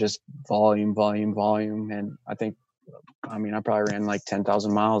mindset, just volume. And I probably ran like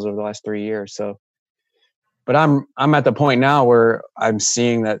 10,000 miles over the last 3 years. So, but I'm at the point now where I'm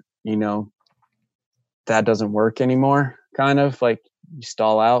seeing that, that doesn't work anymore, kind of like you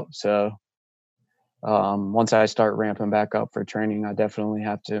stall out. So once I start ramping back up for training, I definitely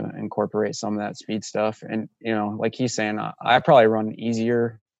have to incorporate some of that speed stuff. And, like he's saying, I probably run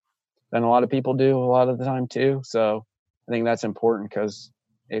easier than a lot of people do a lot of the time too. So I think that's important, because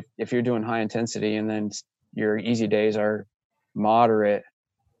if you're doing high intensity and then your easy days are moderate,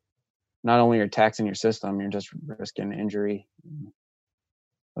 not only you're taxing your system, you're just risking injury.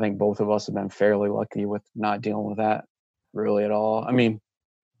 I think both of us have been fairly lucky with not dealing with that really at all. I mean,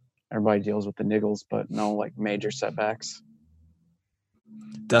 everybody deals with the niggles, but no like major setbacks.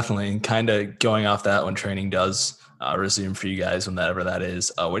 Definitely. And kind of going off that, when training does resume for you guys, whenever that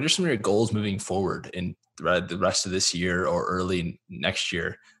is, what are some of your goals moving forward in the rest of this year or early next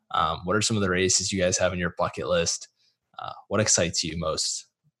year? What are some of the races you guys have in your bucket list? What excites you most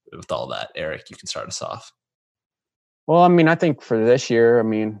with all that? Eric, you can start us off. Well, I mean, I think for this year,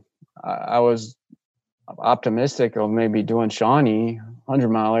 I was optimistic of maybe doing Shawnee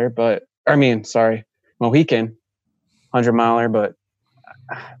 100-miler, but Mohican 100-miler, but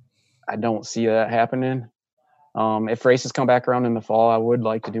I don't see that happening. If races come back around in the fall, I would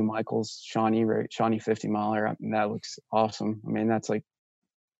like to do Michael's Shawnee 50-miler. That looks awesome. I mean, that's like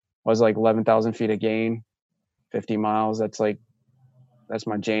 11,000 feet of gain, 50 miles. That's my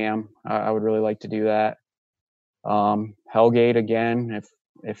jam. I would really like to do that. Hellgate again,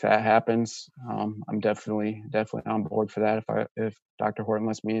 if that happens, I'm definitely on board for that if Dr. Horton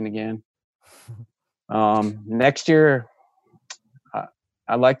lets me in again. Next year,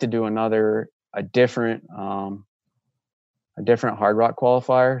 I'd like to do a different hard rock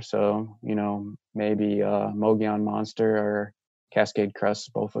qualifier. So, maybe Mogollon Monster or Cascade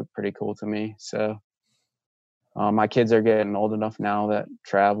Crest both look pretty cool to me. So my kids are getting old enough now that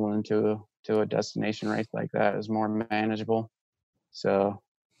traveling to a destination race like that is more manageable. So,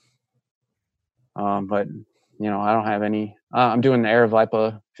 but I don't have any. I'm doing the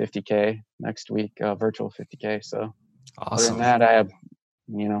Aravaipa 50K next week, virtual 50K. So, awesome. Other than that, I have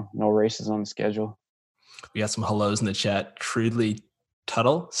no races on the schedule. We got some hellos in the chat. Trudley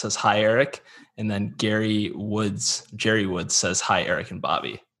Tuttle says hi, Eric, and then Jerry Woods says hi, Eric and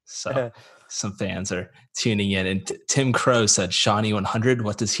Bobby. So. Some fans are tuning in, and Tim Crow said Shawnee 100.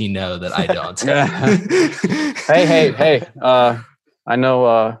 What does he know that I don't? Hey. I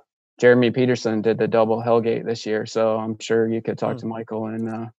know Jeremy Peterson did the double Hellgate this year, so I'm sure you could talk to Michael,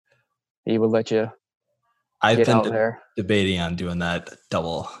 and he would let you I've get been out there. debating on doing that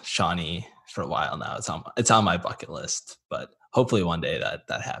double Shawnee for a while now. It's on my bucket list, but hopefully one day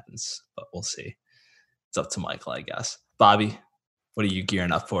that happens. But we'll see. It's up to Michael, I guess. Bobby, what are you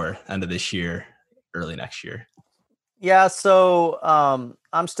gearing up for end of this year, early next year? Yeah, so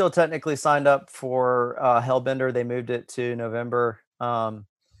I'm still technically signed up for Hellbender. They moved it to November.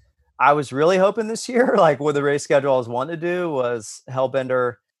 I was really hoping this year, like with the race schedule I was wanting to do, was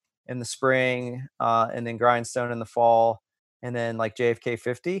Hellbender in the spring, and then Grindstone in the fall, and then like JFK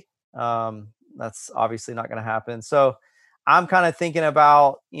 50. That's obviously not going to happen. So I'm kind of thinking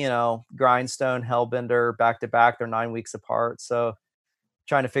about, Grindstone, Hellbender back to back. They're 9 weeks apart. So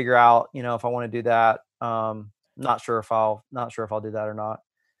trying to figure out, if I want to do that. Not sure if I'll do that or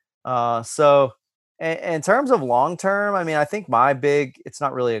not. So in terms of long term, I mean, I think it's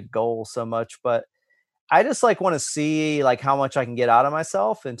not really a goal so much, but I just like want to see like how much I can get out of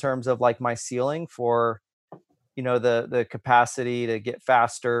myself in terms of like my ceiling for, the capacity to get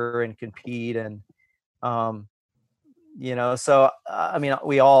faster and compete. And, so, I mean,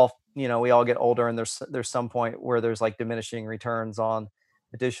 we all get older, and there's some point where there's like diminishing returns on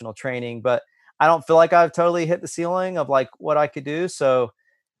additional training, but I don't feel like I've totally hit the ceiling of like what I could do. So,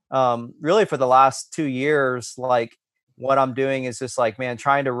 really for the last 2 years, like what I'm doing is just like, man,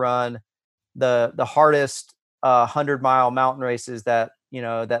 trying to run the hardest 100-mile mountain races that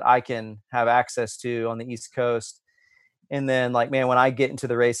I can have access to on the East Coast. And then like, man, when I get into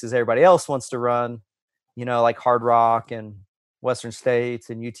the races everybody else wants to run, like Hard Rock and Western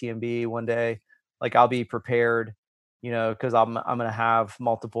States and UTMB one day, like I'll be prepared, because I'm gonna have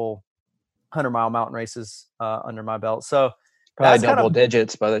multiple 100-mile mountain races under my belt. So Probably double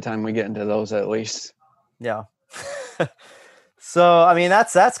digits by the time we get into those, at least. Yeah. So, I mean,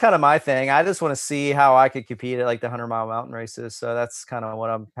 that's kind of my thing. I just want to see how I could compete at like the 100-mile mountain races. So that's kind of what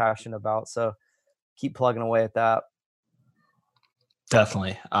I'm passionate about. So keep plugging away at that.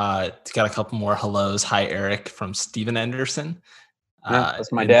 Definitely. Got a couple more hellos. Hi, Eric from Steven Anderson. Yeah,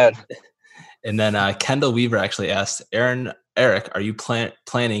 that's my dad. And then Kendall Weaver actually asked, Eric, are you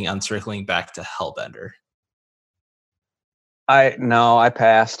planning on circling back to Hellbender? I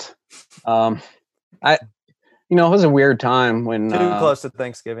passed. It was a weird time when too close to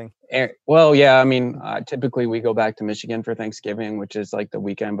Thanksgiving. Well, yeah, I mean, typically we go back to Michigan for Thanksgiving, which is like the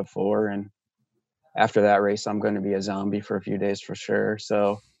weekend before, and after that race, I'm going to be a zombie for a few days for sure.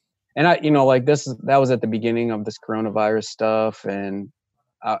 So, and that was at the beginning of this coronavirus stuff, and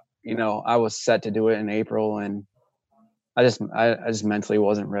I was set to do it in April, and I just mentally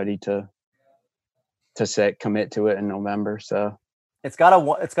wasn't ready to commit to it in November. So it's got a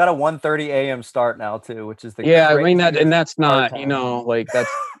 1:30 a.m. start now too, which is I mean that's not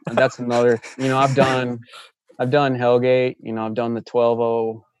that's another I've done Hellgate, I've done the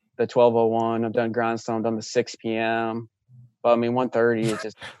 12:01, I've done Grindstone, I've done the 6 p.m. But I mean 1:30 is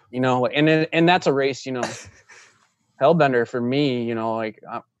just and that's a race, Hellbender for me,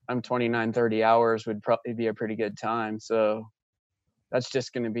 I'm 29, 30 hours would probably be a pretty good time. So that's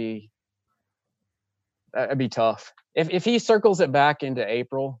just going to be, that'd be tough. If he circles it back into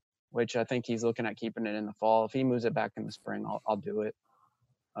April, which I think he's looking at keeping it in the fall, if he moves it back in the spring, I'll do it.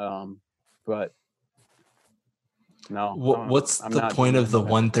 But no. What's the point of the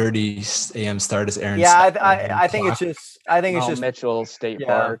 1:30 a.m. start? Is Aaron? Yeah, I think it's just Mitchell State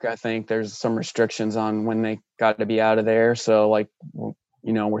Park. I think there's some restrictions on when they got to be out of there. So like,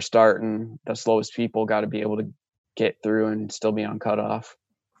 we're starting, the slowest people got to be able to get through and still be on cutoff.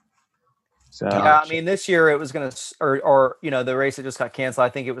 So yeah, I mean, this year it was going to, or the race that just got canceled, I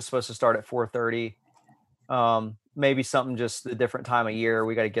think it was supposed to start at 4:30. Maybe something just a different time of year.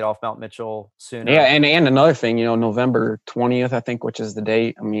 We got to get off Mount Mitchell sooner. Yeah, and another thing, November 20th, I think, which is the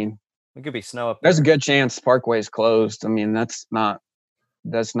date. I mean, it could be snow up there. There's a good chance Parkway is closed. I mean, that's not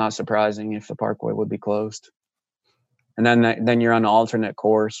surprising if the Parkway would be closed. And then you're on an alternate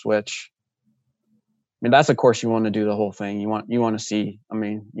course, which, I mean, that's a course you want to do the whole thing. You want to see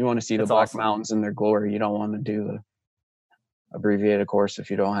the Black awesome. Mountains in their glory. You don't want to do the abbreviated course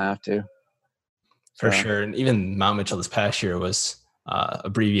if you don't have to. For sure. And even Mount Mitchell this past year was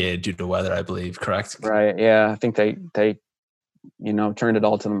abbreviated due to weather, I believe, correct? Right. Yeah. I think they turned it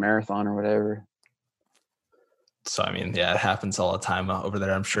all to the marathon or whatever. So, I mean, yeah, it happens all the time over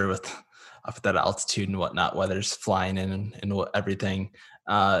there, I'm sure, with up at that altitude and whatnot, weather's flying in and everything.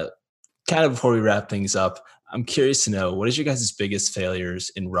 Kind of before we wrap things up, I'm curious to know, what is your guys' biggest failures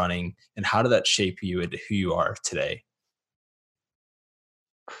in running, and how did that shape you into who you are today?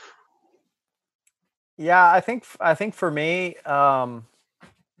 Yeah, I think for me,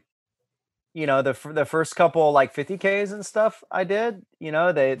 the first couple like 50Ks and stuff I did,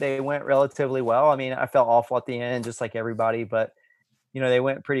 they went relatively well. I mean, I felt awful at the end, just like everybody, but they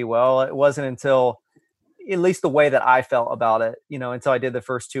went pretty well. It wasn't until, at least the way that I felt about it, until I did the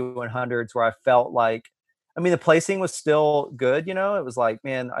first two 100s where I felt like, I mean, the placing was still good. It was like,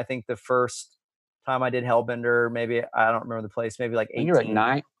 man, I think the first time I did Hellbender, maybe I don't remember the place, maybe like And you're at 18th.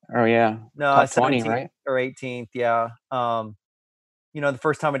 9. Oh yeah, No, top 20, 17th right? or 18th. Yeah. The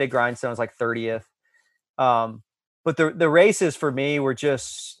first time I did Grindstone was like 30th. Um, but the races for me were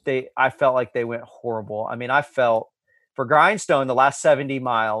just I felt like they went horrible. I mean, I felt for Grindstone the last 70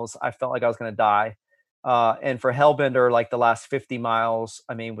 miles, I felt like I was going to die. And for Hellbender, like the last 50 miles,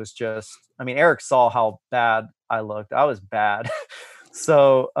 I mean, Eric saw how bad I looked. I was bad.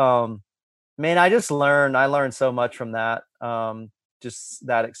 So, man, I learned so much from that. Just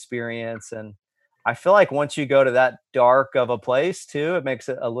that experience. And I feel like once you go to that dark of a place too, it makes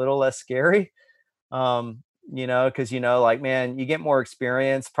it a little less scary. Because like, man, you get more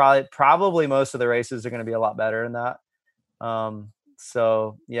experience. Probably most of the races are going to be a lot better than that.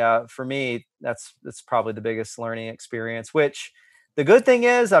 So yeah, for me, that's probably the biggest learning experience. Which the good thing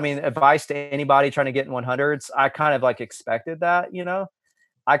is, I mean, advice to anybody trying to get in 100s, I kind of like expected that.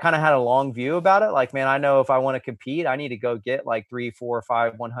 I kind of had a long view about it. Like, man, I know if I want to compete, I need to go get like 3, 4,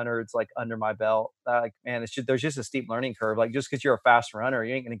 5 100s like under my belt. Like, man, there's just a steep learning curve. Like, just because you're a fast runner,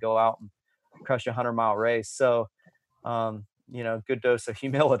 you ain't going to go out and crush a 100-mile race. So, good dose of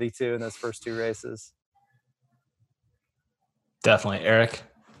humility too in those first two races. Definitely. Eric?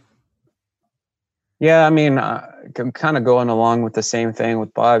 Yeah, I mean, I'm kind of going along with the same thing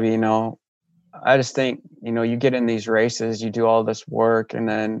with Bobby. I just think, you get in these races, you do all this work, and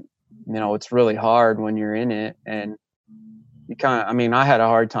then, it's really hard when you're in it. And I had a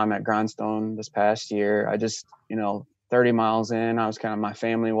hard time at Grindstone this past year. I just, 30 miles in, I was my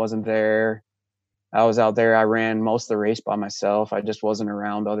family wasn't there. I was out there. I ran most of the race by myself. I just wasn't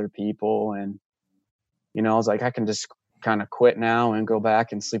around other people. And, I was like, I can just kind of quit now and go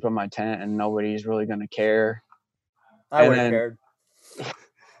back and sleep in my tent and nobody's really going to care. I would have cared.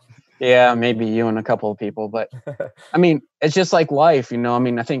 Yeah, maybe you and a couple of people, but I mean, it's just like life,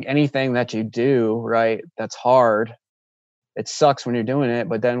 I think anything that you do, right, that's hard, it sucks when you're doing it,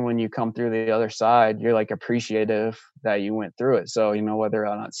 but then when you come through the other side, you're like appreciative that you went through it. So, whether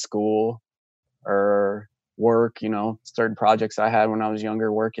or not school or work, certain projects I had when I was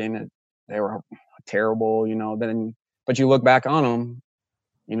younger working, they were terrible, but you look back on them,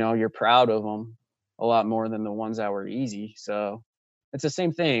 you're proud of them a lot more than the ones that were easy. So it's the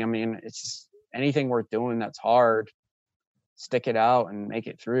same thing. I mean, it's just anything worth doing that's hard, stick it out and make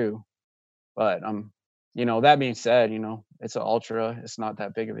it through. But that being said, it's an ultra. It's not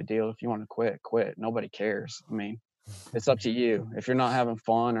that big of a deal. If you want to quit. Nobody cares. I mean, it's up to you. If you're not having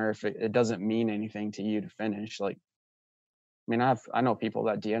fun or if it doesn't mean anything to you to finish, like, I mean, I know people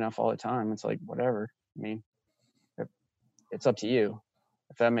that DNF all the time. It's like, whatever. I mean, it's up to you.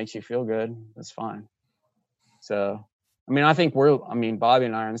 If that makes you feel good, that's fine. So, I mean, I think Bobby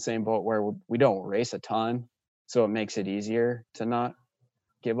and I are in the same boat where we don't race a ton. So it makes it easier to not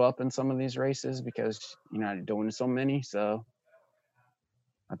give up in some of these races because you're not doing so many. So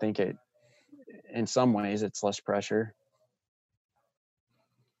I think in some ways it's less pressure.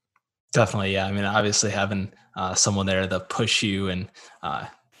 Definitely. Yeah. I mean, obviously having someone there to push you and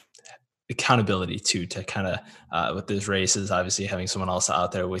accountability to kind of with those races, obviously having someone else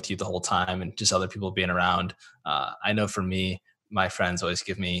out there with you the whole time and just other people being around. I know for me, my friends always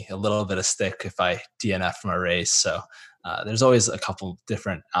give me a little bit of stick if I DNF from a race. So there's always a couple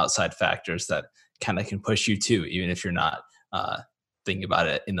different outside factors that kind of can push you too, even if you're not thinking about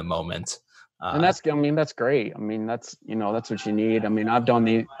it in the moment. And that's great. I mean, that's what you need. I mean, I've done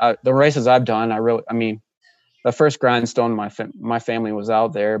the races I've done. The first Grindstone, my family was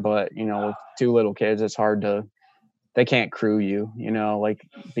out there, but with two little kids, it's hard they can't crew you, like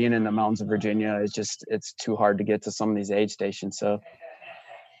being in the mountains of Virginia it's too hard to get to some of these aid stations. So,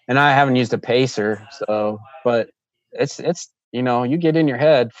 and I haven't used a pacer. So, but it's, you get in your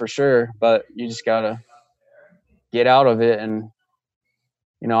head for sure, but you just gotta get out of it. And,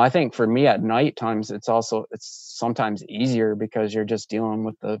 I think for me at night times, it's sometimes easier because you're just dealing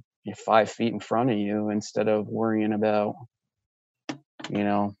with the 5 feet in front of you instead of worrying about,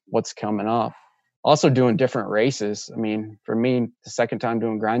 what's coming up. Also doing different races. I mean, for me, the second time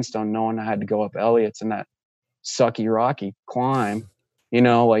doing Grindstone, knowing I had to go up Elliott's and that sucky, rocky climb,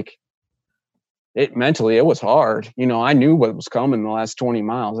 like mentally, it was hard. I knew what was coming the last 20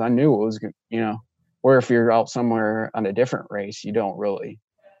 miles. I knew it was, where if you're out somewhere on a different race, you don't really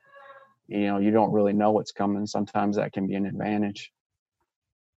know what's coming. Sometimes that can be an advantage.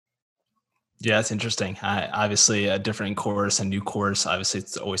 Yeah, it's interesting. Obviously, a different course, a new course. Obviously,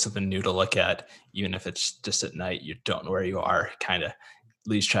 it's always something new to look at. Even if it's just at night, you don't know where you are. Kind of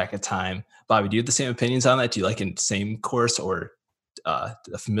lose track of time. Bobby, do you have the same opinions on that? Do you like a same course or a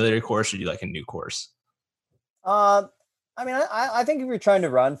familiar course, or do you like a new course? Uh, I mean, I think if you're trying to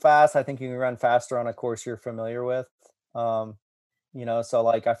run fast, I think you can run faster on a course you're familiar with. Um, so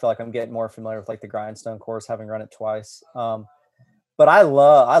like I feel like I'm getting more familiar with like the Grindstone course, having run it twice. But I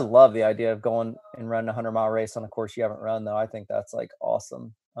love the idea of going and running a 100-mile race on a course you haven't run, though. I think that's like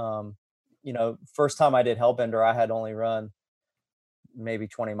awesome. First time I did Hellbender, I had only run maybe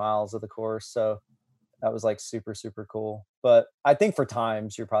 20 miles of the course, so that was like super super cool. But I think for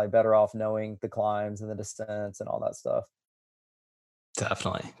times, you're probably better off knowing the climbs and the descents and all that stuff.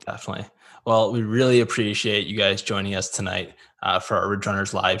 Definitely, definitely. Well, we really appreciate you guys joining us tonight for our Ridge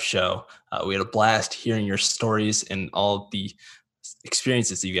Runners live show. We had a blast hearing your stories and all the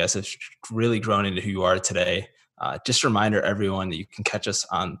experiences that you guys have really grown into who you are today. Just a reminder, everyone, that you can catch us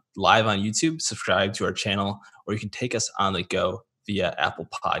on live on YouTube, subscribe to our channel, or you can take us on the go via Apple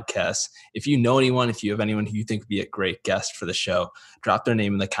Podcasts. If you know anyone, if you have anyone who you think would be a great guest for the show, drop their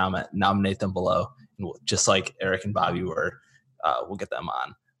name in the comment, nominate them below, and just like Eric and Bobby were, we'll get them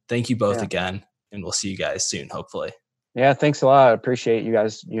on. Thank you both again, and we'll see you guys soon, hopefully. Yeah, thanks a lot. I appreciate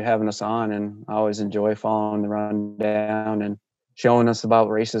you having us on, and I always enjoy following the rundown and showing us about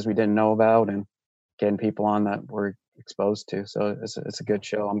races we didn't know about and getting people on that we're exposed to. So it's a good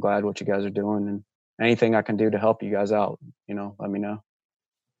show. I'm glad what you guys are doing, and anything I can do to help you guys out, let me know.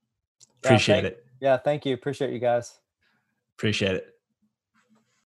 Appreciate it. Yeah, thank you. Appreciate you guys. Appreciate it.